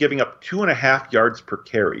is only giving up 2.5 yards per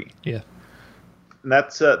carry. Yeah, and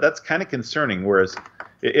that's kind of concerning. Whereas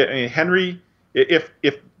Henry, if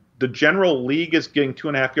the general league is getting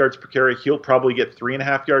 2.5 yards per carry, he'll probably get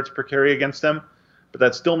 3.5 yards per carry against them. But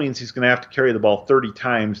that still means he's going to have to carry the ball 30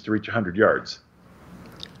 times to reach 100 yards.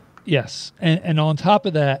 Yes, and on top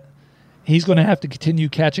of that, he's going to have to continue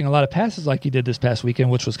catching a lot of passes like he did this past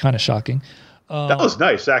weekend, which was kind of shocking. That was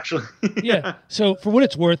nice, actually. Yeah. So for what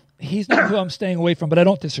it's worth, he's not who I'm staying away from, but I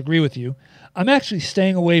don't disagree with you. I'm actually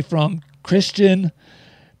staying away from Christian,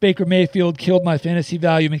 Baker Mayfield, killed my fantasy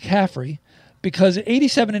value, McCaffrey, because at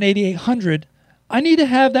 87 and 8,800, I need to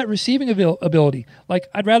have that receiving ability. Like,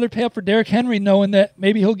 I'd rather pay up for Derrick Henry knowing that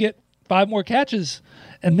maybe he'll get 5 more catches,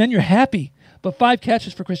 and then you're happy. But 5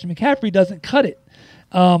 catches for Christian McCaffrey doesn't cut it.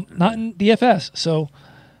 Not in DFS. So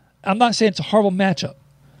I'm not saying it's a horrible matchup.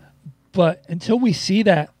 But until we see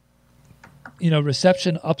that,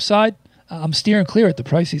 reception upside, I'm steering clear at the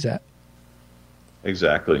price he's at.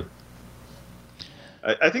 Exactly.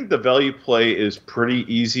 I think the value play is pretty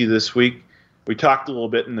easy this week. We talked a little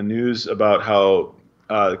bit in the news about how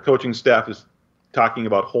the coaching staff is talking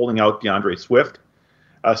about holding out DeAndre Swift.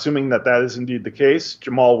 Assuming that is indeed the case,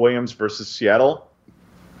 Jamal Williams versus Seattle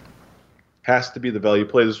has to be the value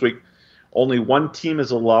play this week. Only one team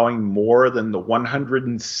is allowing more than the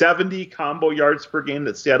 170 combo yards per game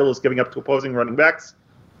that Seattle is giving up to opposing running backs.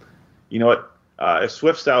 You know what? If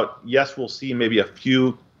Swift's out, yes, we'll see maybe a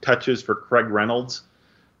few touches for Craig Reynolds,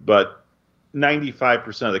 but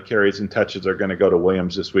 95% of the carries and touches are going to go to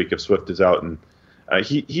Williams this week if Swift is out. And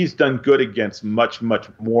he's done good against much, much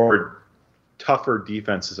more tougher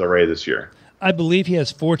defenses already this year. I believe he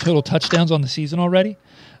has 4 total touchdowns on the season already.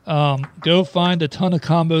 Go find a ton of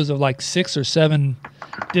combos of like 6 or 7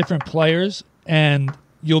 different players, and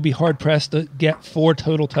you'll be hard-pressed to get 4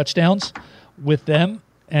 total touchdowns with them,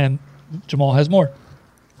 and Jamal has more.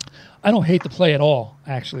 I don't hate the play at all,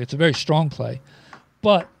 actually. It's a very strong play,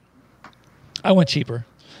 but I went cheaper.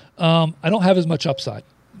 I don't have as much upside.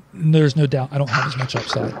 There's no doubt I don't have as much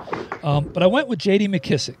upside. But I went with J.D.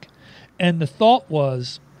 McKissick, and the thought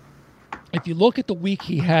was, if you look at the week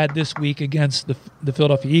he had this week against the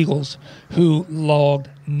Philadelphia Eagles, who logged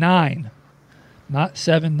 9, not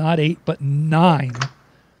 7, not 8, but 9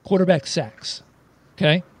 quarterback sacks,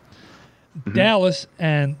 okay? Mm-hmm. Dallas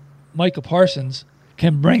and Micah Parsons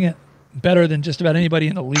can bring it better than just about anybody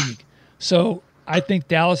in the league. So I think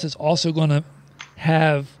Dallas is also going to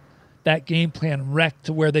have that game plan wrecked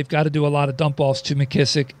to where they've got to do a lot of dump balls to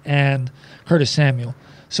McKissick and Curtis Samuel.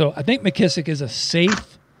 So I think McKissick is a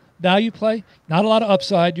safe value play. Not a lot of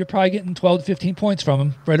upside. You're probably getting 12 to 15 points from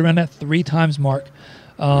him, right around that 3 times mark.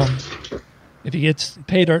 If he gets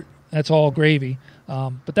paid, that's all gravy.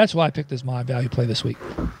 But that's why I picked as my value play this week.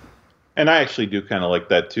 And I actually do kind of like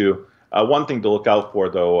that too. One thing to look out for,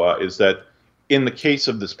 though, is that in the case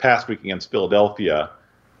of this past week against Philadelphia,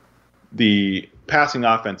 the passing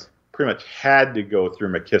offense pretty much had to go through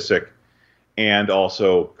McKissick and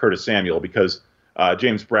also Curtis Samuel because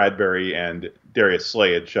James Bradbury and Darius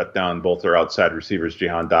Slay had shut down both their outside receivers,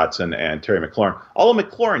 Jahan Dotson and Terry McLaurin. Although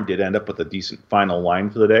McLaurin did end up with a decent final line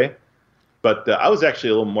for the day. But I was actually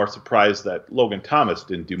a little more surprised that Logan Thomas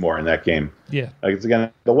didn't do more in that game. Yeah. Because,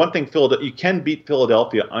 again, the one thing, you can beat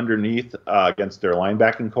Philadelphia underneath against their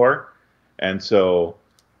linebacking core. And so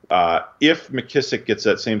if McKissick gets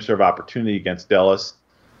that same sort of opportunity against Dallas,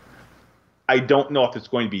 I don't know if it's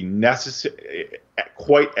going to be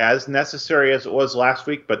quite as necessary as it was last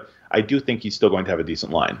week, but I do think he's still going to have a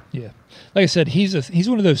decent line. Yeah. Like I said, he's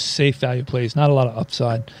one of those safe value plays, not a lot of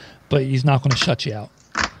upside, but he's not going to shut you out.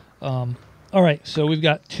 All right, so we've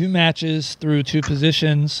got 2 matches through 2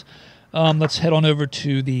 positions. Let's head on over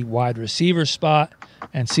to the wide receiver spot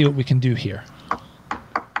and see what we can do here.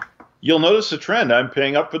 You'll notice a trend. I'm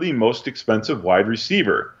paying up for the most expensive wide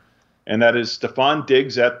receiver. and that is Stephon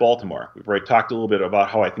Diggs at Baltimore. We've already talked a little bit about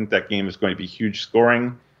how I think that game is going to be huge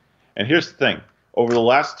scoring. And here's the thing. Over the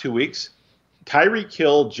last 2 weeks, Tyreek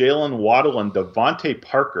Hill, Jalen Waddle, and Devontae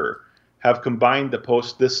Parker have combined to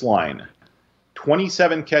post this line.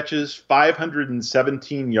 27 catches,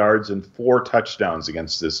 517 yards, and 4 touchdowns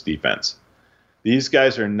against this defense. These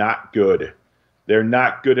guys are not good. They're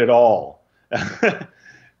not good at all.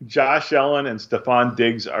 Josh Allen and Stephon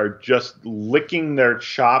Diggs are just licking their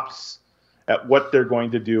chops at what they're going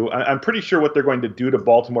to do. I'm pretty sure what they're going to do to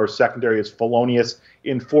Baltimore's secondary is felonious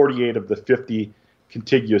in 48 of the 50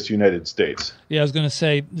 contiguous United States. Yeah, I was going to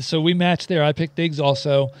say, so we matched there. I picked Diggs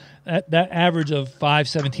also. That average of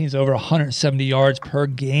 517 is over 170 yards per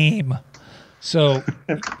game. So,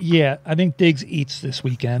 yeah, I think Diggs eats this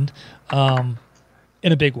weekend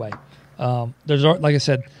in a big way. There's, like I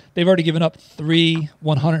said, they've already given up 3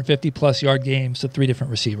 150-plus yard games to 3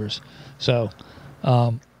 different receivers. So,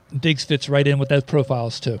 Diggs fits right in with those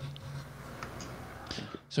profiles, too.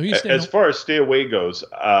 So as far as stay away goes,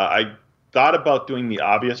 I thought about doing the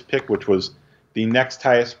obvious pick, which was the next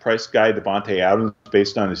highest priced guy, Devontae Adams,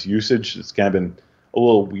 based on his usage. It's kind of been a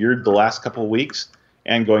little weird the last couple of weeks,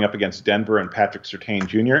 and going up against Denver and Patrick Surtain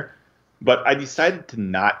Jr. But I decided to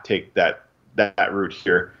not take that route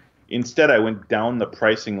here. Instead, I went down the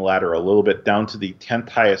pricing ladder a little bit, down to the 10th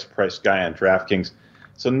highest priced guy on DraftKings.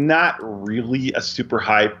 So not really a super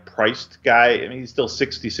high priced guy. I mean, he's still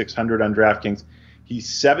 $6,600 on DraftKings. He's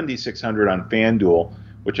 $7,600 on FanDuel,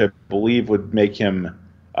 which I believe would make him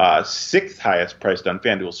 6th highest priced on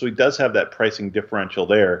FanDuel. So he does have that pricing differential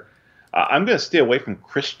there. I'm going to stay away from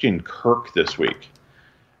Christian Kirk this week.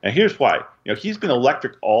 And here's why. He's been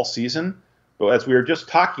electric all season, but as we were just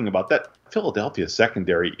talking about, that Philadelphia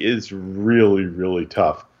secondary is really, really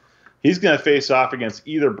tough. He's going to face off against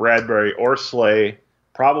either Bradbury or Slay,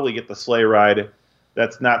 probably get the Slay ride.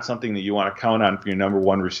 That's not something that you want to count on for your number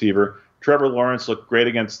one receiver. Trevor Lawrence looked great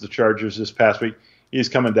against the Chargers this past week. He's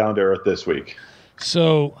coming down to earth this week.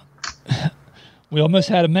 So we almost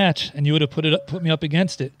had a match, and you would have put me up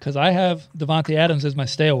against it because I have Devontae Adams as my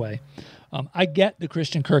stay away. I get the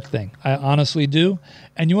Christian Kirk thing. I honestly do.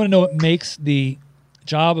 And you want to know what makes the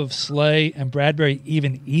job of Slay and Bradbury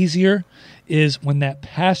even easier is when that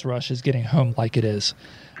pass rush is getting home like it is.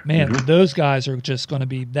 Man, those guys are just going to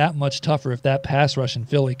be that much tougher if that pass rush in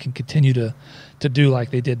Philly can continue to do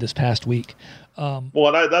like they did this past week. Well,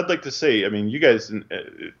 and I'd like to say, I mean, you guys,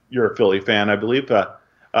 you're a Philly fan, I believe.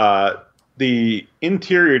 The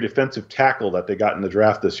interior defensive tackle that they got in the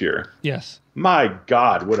draft this year. Yes. My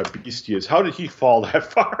God, what a beast he is. How did he fall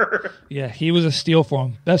that far? Yeah, he was a steal for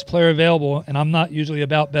him. Best player available, and I'm not usually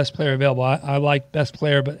about best player available. I like best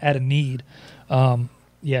player, but at a need.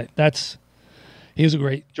 He was a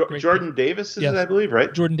great Jordan Davis is it, I believe,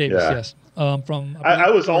 right? Jordan Davis, yeah. yes. I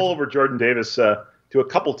was all over Jordan Davis to a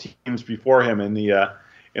couple teams before him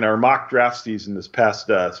in our mock draft season this past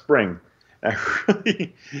spring. I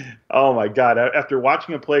really, oh my God! After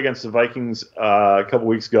watching him play against the Vikings a couple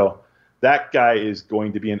weeks ago, that guy is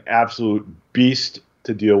going to be an absolute beast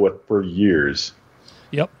to deal with for years.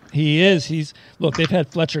 Yep, he is. They've had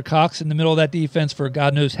Fletcher Cox in the middle of that defense for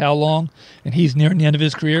God knows how long, and he's nearing the end of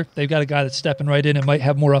his career. They've got a guy that's stepping right in and might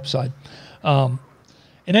have more upside. In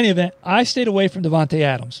any event, I stayed away from Devontae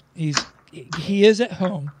Adams. He is at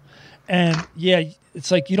home, and yeah, it's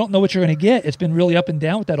like you don't know what you're going to get. It's been really up and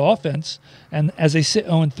down with that offense, and as they sit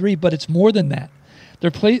 0-3, but it's more than that.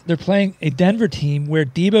 They're playing a Denver team where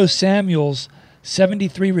Deebo Samuel's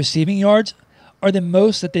 73 receiving yards are the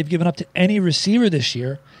most that they've given up to any receiver this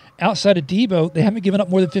year. Outside of Deebo, they haven't given up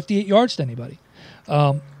more than 58 yards to anybody.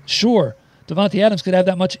 Sure, Devontae Adams could have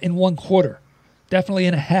that much in one quarter, definitely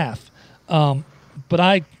in a half. But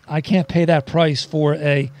I can't pay that price for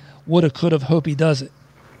a woulda, coulda, hope he does it.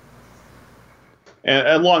 And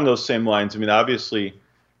along those same lines, I mean, obviously,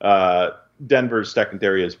 Denver's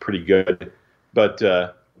secondary is pretty good, but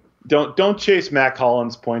don't chase Mac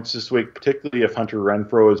Hollins' points this week, particularly if Hunter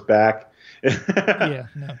Renfrow is back. Yeah,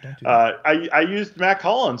 no, don't do that. I used Mac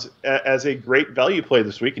Hollins as a great value play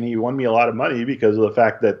this week, and he won me a lot of money because of the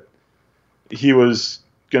fact that he was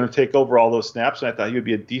going to take over all those snaps, and I thought he would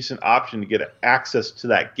be a decent option to get access to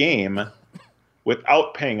that game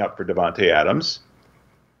without paying up for Devontae Adams.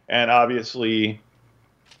 And obviously,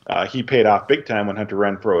 he paid off big time when Hunter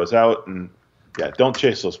Renfrow is out. And yeah, don't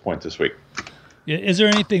chase those points this week. Yeah, is there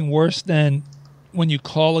anything worse than when you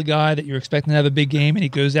call a guy that you're expecting to have a big game and he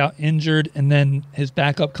goes out injured and then his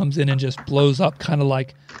backup comes in and just blows up, kind of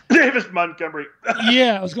like Davis Montgomery.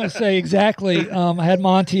 Yeah, I was going to say exactly. I had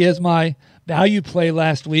Monty as my value play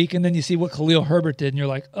last week, and then you see what Khalil Herbert did, and you're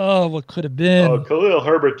like, oh, what could have been? Oh, Khalil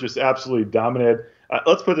Herbert just absolutely dominated.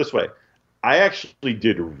 Let's put it this way. I actually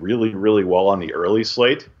did really, really well on the early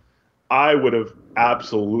slate. I would have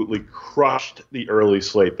absolutely crushed the early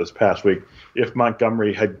slate this past week if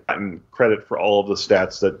Montgomery had gotten credit for all of the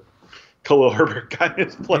stats that Khalil Herbert got in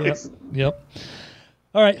his place. Yep.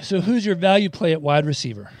 All right, so who's your value play at wide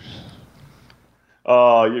receiver?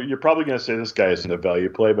 You're probably going to say this guy isn't a value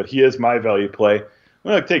play, but he is my value play. I'm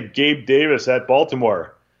going to take Gabe Davis at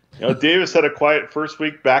Baltimore. Davis had a quiet first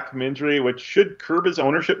week back from injury, which should curb his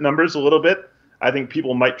ownership numbers a little bit. I think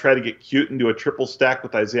people might try to get cute and do a triple stack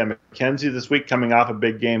with Isaiah McKenzie this week, coming off a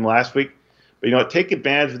big game last week. But, take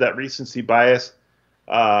advantage of that recency bias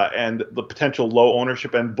and the potential low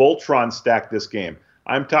ownership and Voltron stack this game.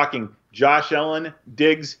 I'm talking Josh Allen,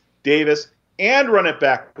 Diggs, Davis, and run it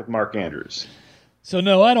back with Mark Andrews. So,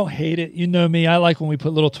 no, I don't hate it. You know me. I like when we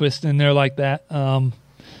put little twists in there like that. I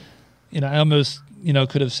almost,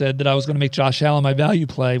 could have said that I was going to make Josh Allen my value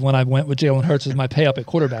play when I went with Jalen Hurts as my pay up at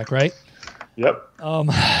quarterback, right? Yep.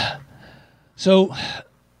 So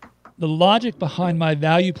the logic behind my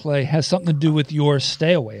value play has something to do with your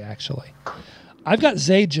stay away, actually. I've got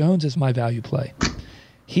Zay Jones as my value play.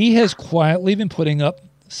 He has quietly been putting up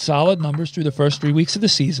solid numbers through the first 3 weeks of the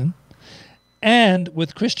season. And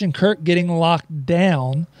with Christian Kirk getting locked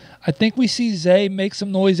down, I think we see Zay make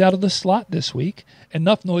some noise out of the slot this week.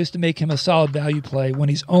 Enough noise to make him a solid value play when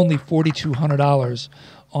he's only $4,200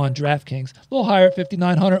 on DraftKings. A little higher at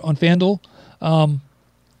 $5,900 on FanDuel.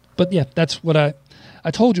 But yeah, that's what I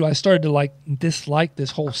told you. I started to dislike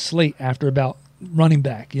this whole slate after about running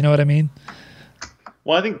back. You know what I mean?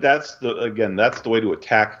 Well, I think that's the way to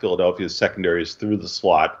attack Philadelphia's secondary is through the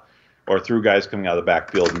slot or through guys coming out of the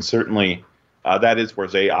backfield. And certainly that is where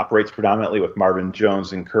Zay operates predominantly with Marvin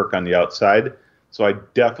Jones and Kirk on the outside. So I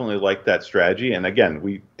definitely like that strategy. And again,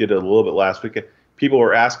 we did it a little bit last week. People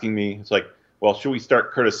were asking me, it's like, well, should we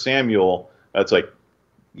start Curtis Samuel? It's like,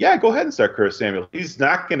 yeah, go ahead and start Curtis Samuel. He's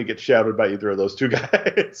not going to get shadowed by either of those two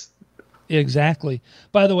guys. Exactly.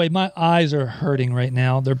 By the way, my eyes are hurting right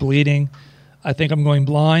now. They're bleeding. I think I'm going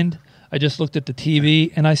blind. I just looked at the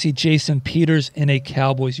TV, and I see Jason Peters in a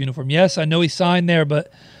Cowboys uniform. Yes, I know he signed there,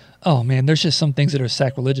 but, oh, man, there's just some things that are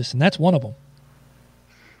sacrilegious, and that's one of them.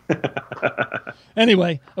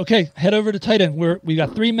 Anyway, okay, head over to tight end. We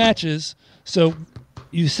got 3 matches, so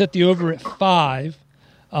you set the over at 5.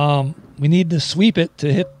 We need to sweep it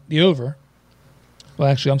to hit the over. Well,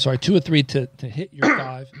 actually, I'm sorry, 2 or 3 to hit your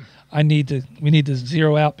 5. We need to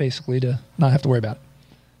zero out basically to not have to worry about it.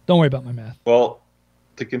 Don't worry about my math. Well,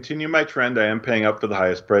 to continue my trend, I am paying up for the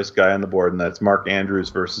highest priced guy on the board, and that's Mark Andrews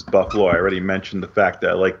versus Buffalo. I already mentioned the fact that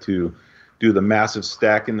I like to do the massive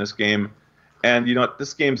stack in this game. And you know what?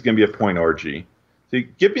 This game's going to be a point orgy. So you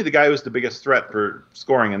give me the guy who's the biggest threat for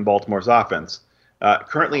scoring in Baltimore's offense.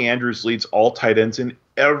 Currently, Andrews leads all tight ends in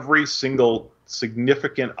every single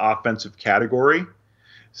significant offensive category.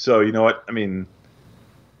 So you know what? I mean,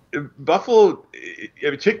 Buffalo,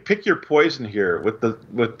 pick your poison here with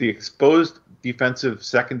the exposed defensive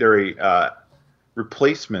secondary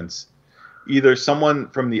replacements. Either someone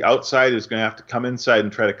from the outside is going to have to come inside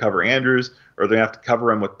and try to cover Andrews, or they're going to have to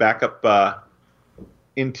cover him with backup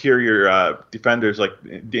interior defenders like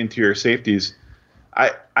the interior safeties.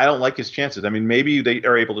 I don't like his chances. I mean, maybe they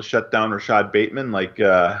are able to shut down Rashad Bateman like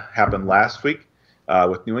happened last week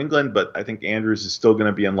with New England, but I think Andrews is still going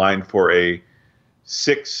to be in line for a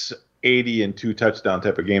 680 and 2 touchdown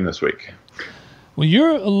type of game this week. Well,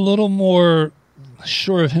 you're a little more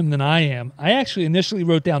sure of him than I am. I actually initially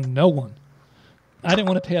wrote down no one. I didn't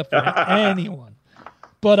want to pay up for anyone.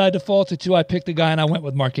 But I defaulted to I picked a guy and I went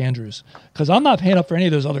with Mark Andrews because I'm not paying up for any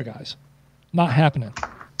of those other guys. Not happening.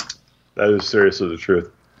 That is seriously the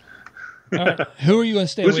truth. All right. Who are you going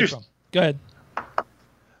to stay away from? Go ahead.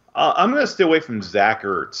 I'm going to stay away from Zach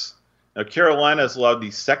Ertz. Now, Carolina has allowed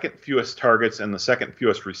the second fewest targets and the second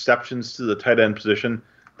fewest receptions to the tight end position,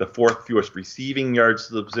 the 4th fewest receiving yards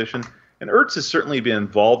to the position. And Ertz has certainly been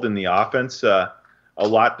involved in the offense a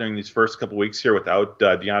lot during these first couple weeks here without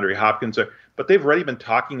DeAndre Hopkins. But they've already been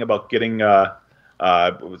talking about getting Trey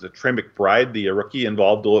McBride, the rookie,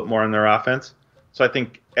 involved a little more in their offense. So I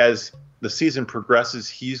think as the season progresses,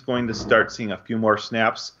 he's going to start seeing a few more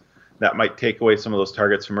snaps that might take away some of those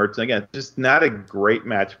targets from Ertz. And again, just not a great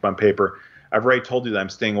matchup on paper. I've already told you that I'm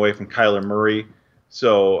staying away from Kyler Murray.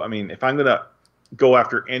 So, I mean, if I'm going to go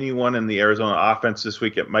after anyone in the Arizona offense this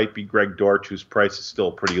week, it might be Greg Dortch, whose price is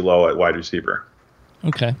still pretty low at wide receiver.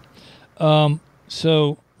 Okay.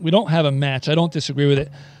 So we don't have a match. I don't disagree with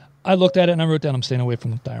it. I looked at it and I wrote down I'm staying away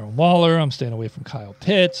from Darren Waller. I'm staying away from Kyle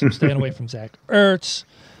Pitts. I'm staying away from Zach Ertz.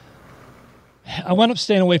 I wound up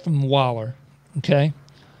staying away from Waller. Okay.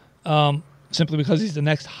 Simply because he's the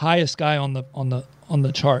next highest guy on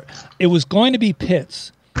the chart. It was going to be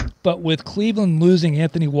Pitts, but with Cleveland losing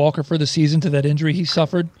Anthony Walker for the season to that injury he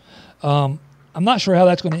suffered, I'm not sure how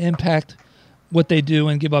that's going to impact what they do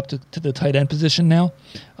and give up to the tight end position now.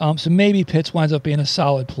 So maybe Pitts winds up being a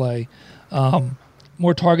solid play.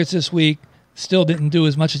 More targets this week. Still didn't do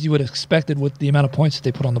as much as you would have expected with the amount of points that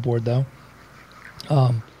they put on the board, though.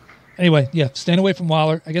 Anyway, yeah, staying away from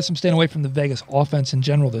Waller. I guess I'm staying away from the Vegas offense in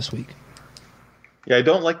general this week. Yeah, I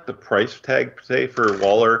don't like the price tag, say, for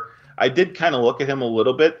Waller. I did kind of look at him a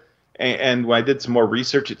little bit, and when I did some more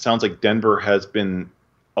research, it sounds like Denver has been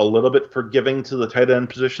a little bit forgiving to the tight end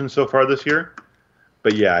position so far this year.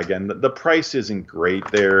 But yeah, again, the price isn't great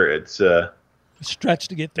there. It's a stretch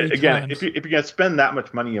to get 3 again, times. if you're going to spend that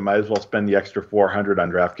much money, you might as well spend the extra $400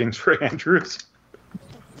 on DraftKings for Andrews.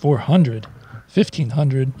 400,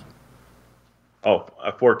 1,500. Oh,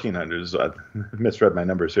 1,400. I misread my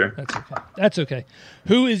numbers here. That's okay.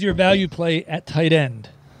 Who is your value play at tight end?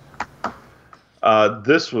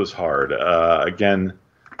 This was hard. Again,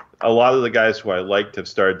 a lot of the guys who I liked have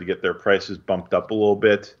started to get their prices bumped up a little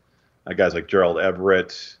bit. Guys like Gerald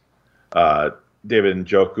Everett, David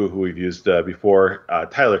Njoku, who we've used before,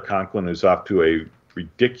 Tyler Conklin, who's off to a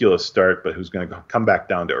ridiculous start, but who's going to come back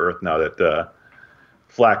down to earth now that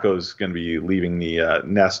Flacco's going to be leaving the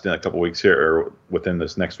nest in a couple weeks here, or within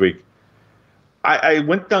this next week. I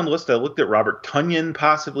went down the list. I looked at Robert Tonyan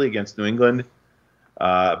possibly against New England,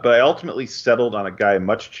 but I ultimately settled on a guy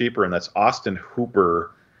much cheaper, and that's Austin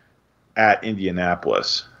Hooper at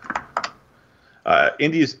Indianapolis.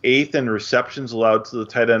 Indy's 8th in receptions allowed to the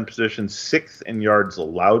tight end position, 6th in yards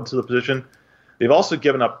allowed to the position. They've also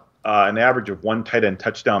given up an average of 1 tight end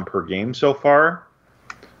touchdown per game so far.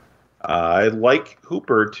 I like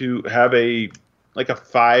Hooper to have a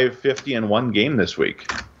 550 in one game this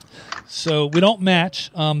week. So we don't match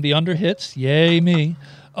the under hits. Yay me.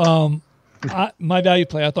 My value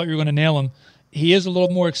play, I thought you were going to nail him. He is a little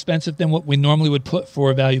more expensive than what we normally would put for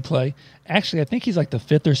a value play. Actually, I think he's like the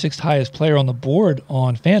 5th or 6th highest player on the board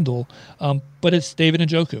on FanDuel, but it's David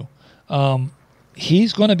Njoku.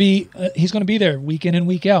 He's going to be there week in and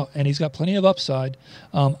week out, and he's got plenty of upside.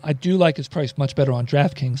 I do like his price much better on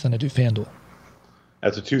DraftKings than I do FanDuel.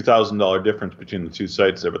 That's a $2,000 difference between the two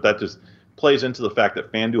sites there, but that just plays into the fact that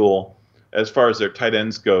FanDuel, as far as their tight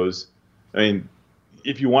ends goes, I mean,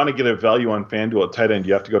 if you want to get a value on FanDuel at tight end,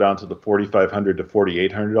 you have to go down to the $4,500 to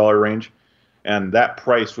 $4,800 range, and that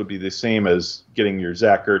price would be the same as getting your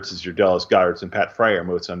Zach Ertz, your Dallas Goederts, and Pat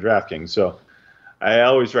Freiermuths on DraftKings. So I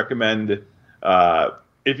always recommend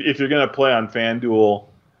if you're going to play on FanDuel,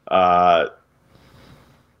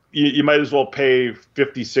 you might as well pay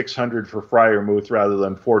 $5,600 for Freiermuth rather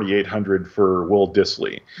than $4,800 for Will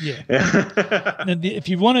Dissly. Yeah. And if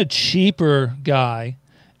you want a cheaper guy,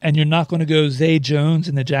 and you're not going to go Zay Jones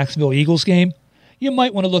in the Jacksonville Eagles game, you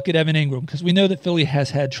might want to look at Evan Ingram, because we know that Philly has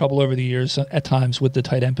had trouble over the years at times with the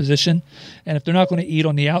tight end position. And if they're not going to eat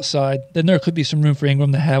on the outside, then there could be some room for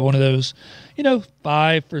Ingram to have one of those,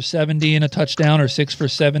 5 for 70 in a touchdown or 6 for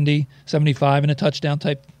 70, 75 in a touchdown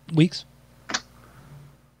type weeks.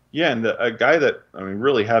 Yeah, and a guy that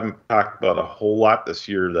really haven't talked about a whole lot this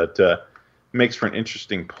year that makes for an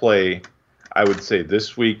interesting play, I would say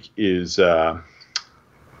this week is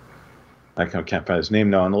I can't find his name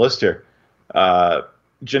now on the list here.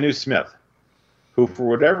 Jonnu Smith, who for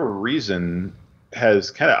whatever reason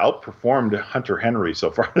has kind of outperformed Hunter Henry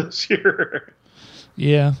so far this year.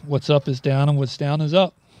 Yeah, what's up is down and what's down is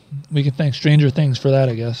up. We can thank Stranger Things for that,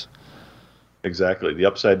 I guess. Exactly, the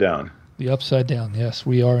upside down. The upside down, yes,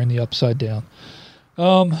 we are in the upside down.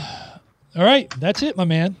 All right, that's it, my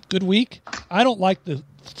man. Good week. I don't like the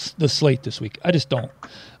slate this week. I just don't.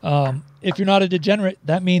 If you're not a degenerate,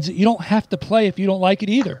 that means that you don't have to play if you don't like it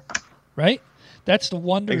either, right? That's the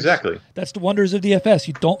wonders. Exactly. That's the wonders of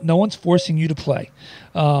DFS. No one's forcing you to play,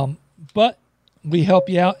 but we help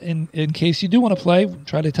you out in case you do want to play. We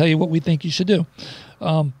try to tell you what we think you should do.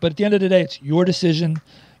 But at the end of the day, it's your decision,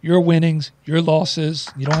 your winnings, your losses.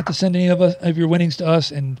 You don't have to send any of your winnings to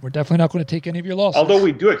us, and we're definitely not going to take any of your losses. Although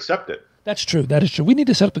we do accept it. That's true. That is true. We need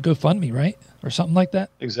to set up a GoFundMe, right, or something like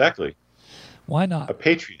that. Exactly. Why not? A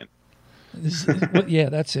Patreon. Yeah,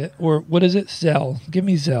 that's it. Or what is it? Zelle. Give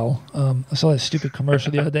me Zelle. I saw that stupid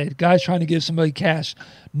commercial the other day. The guy's trying to give somebody cash.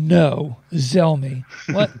 No, Zelle me.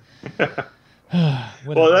 What?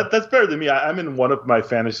 Well, that's better than me. I'm in one of my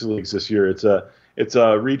fantasy leagues this year. It's a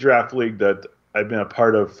redraft league that I've been a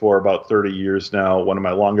part of for about 30 years now, one of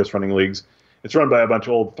my longest running leagues. It's run by a bunch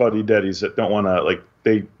of old fuddy-duddies that don't want to, like,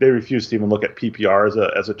 they refuse to even look at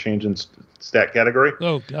PPR as a change in stat category.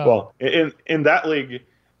 Oh, God. Well, in that league,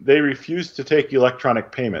 they refuse to take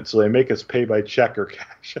electronic payments, so they make us pay by check or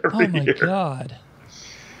cash every year. Oh, my God.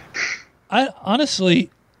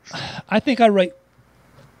 I think I write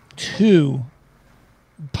 2,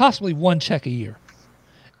 possibly 1 check a year.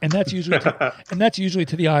 And that's usually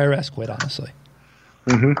to the IRS, quite honestly.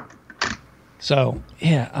 Mm-hmm. So,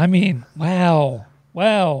 yeah, I mean, wow.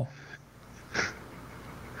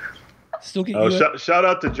 Still get shout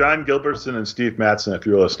out to John Gilbertson and Steve Mattson if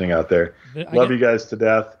you're listening out there. Love you guys to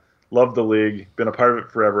death. Love the league. Been a part of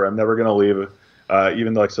it forever. I'm never going to leave,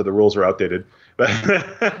 even though, like I said, the rules are outdated.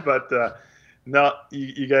 But no,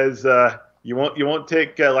 you guys, you won't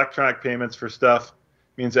take electronic payments for stuff.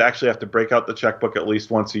 Means I actually have to break out the checkbook at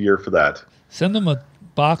least once a year for that. Send them a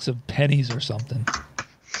box of pennies or something.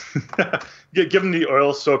 Give them the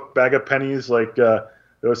oil-soaked bag of pennies. Like there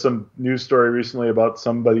was some news story recently about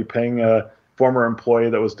somebody paying a former employee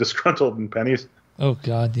that was disgruntled in pennies. Oh,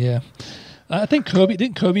 God, yeah. I think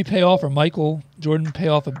didn't Kobe pay off, or Michael Jordan pay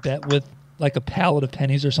off a bet with like a pallet of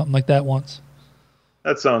pennies or something like that once?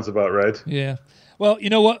 That sounds about right. Yeah. Well, you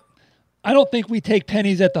know what? I don't think we take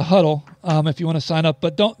pennies at the Huddle if you want to sign up,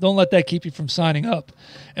 but don't let that keep you from signing up.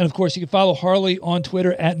 And, of course, you can follow Harley on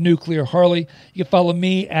Twitter at Nuclear Harley. You can follow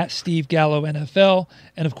me at Steve Gallo NFL.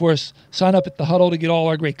 And, of course, sign up at the Huddle to get all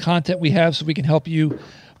our great content we have so we can help you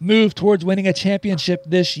move towards winning a championship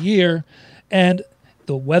this year. And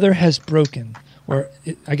the weather has broken,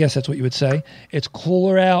 I guess that's what you would say. It's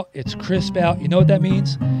cooler out. It's crisp out. You know what that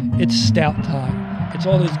means? It's stout time. It's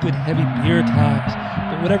all those good heavy beer times.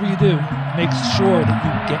 But whatever you do, make sure that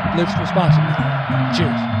you get blitzed responsibly.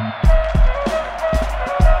 Cheers.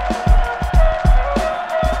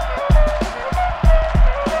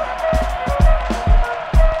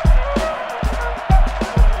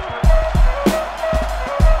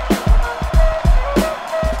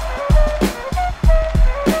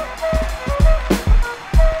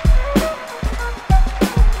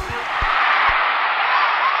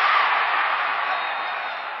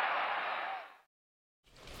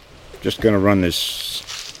 Just going to run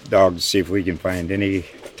this dog to see if we can find any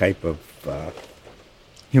type of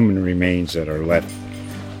human remains that are left.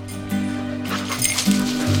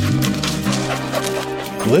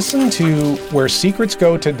 Listen to Where Secrets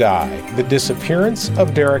Go to Die, The Disappearance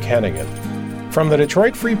of Derek Hennigan. From the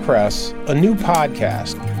Detroit Free Press, a new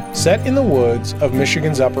podcast set in the woods of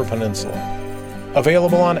Michigan's Upper Peninsula.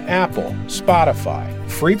 Available on Apple, Spotify,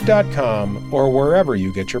 Freep.com, or wherever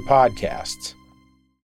you get your podcasts.